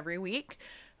it's not every week,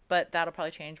 but that'll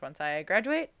probably change once I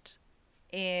graduate.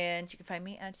 And you can find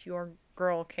me at Your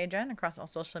Girl KJen across all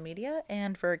social media.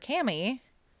 And for Cammie,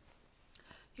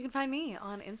 You can find me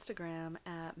on Instagram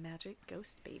at Magic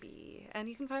Ghost Baby, and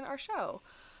you can find our show.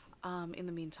 In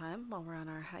the meantime, while we're on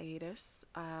our hiatus,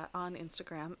 on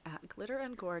Instagram at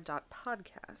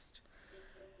glitterandgore.podcast.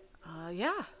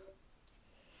 Yeah.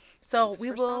 so Thanks we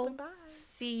for will stopping by.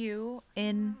 see you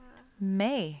in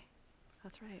May.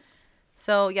 That's right.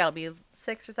 So yeah, it'll be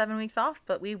 6 or 7 weeks off,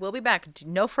 but we will be back.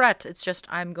 No fret. It's just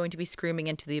I'm going to be screaming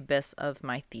into the abyss of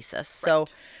my thesis. So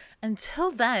Right.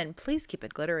 until then, please keep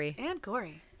it glittery. And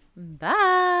gory.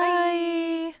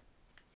 Bye.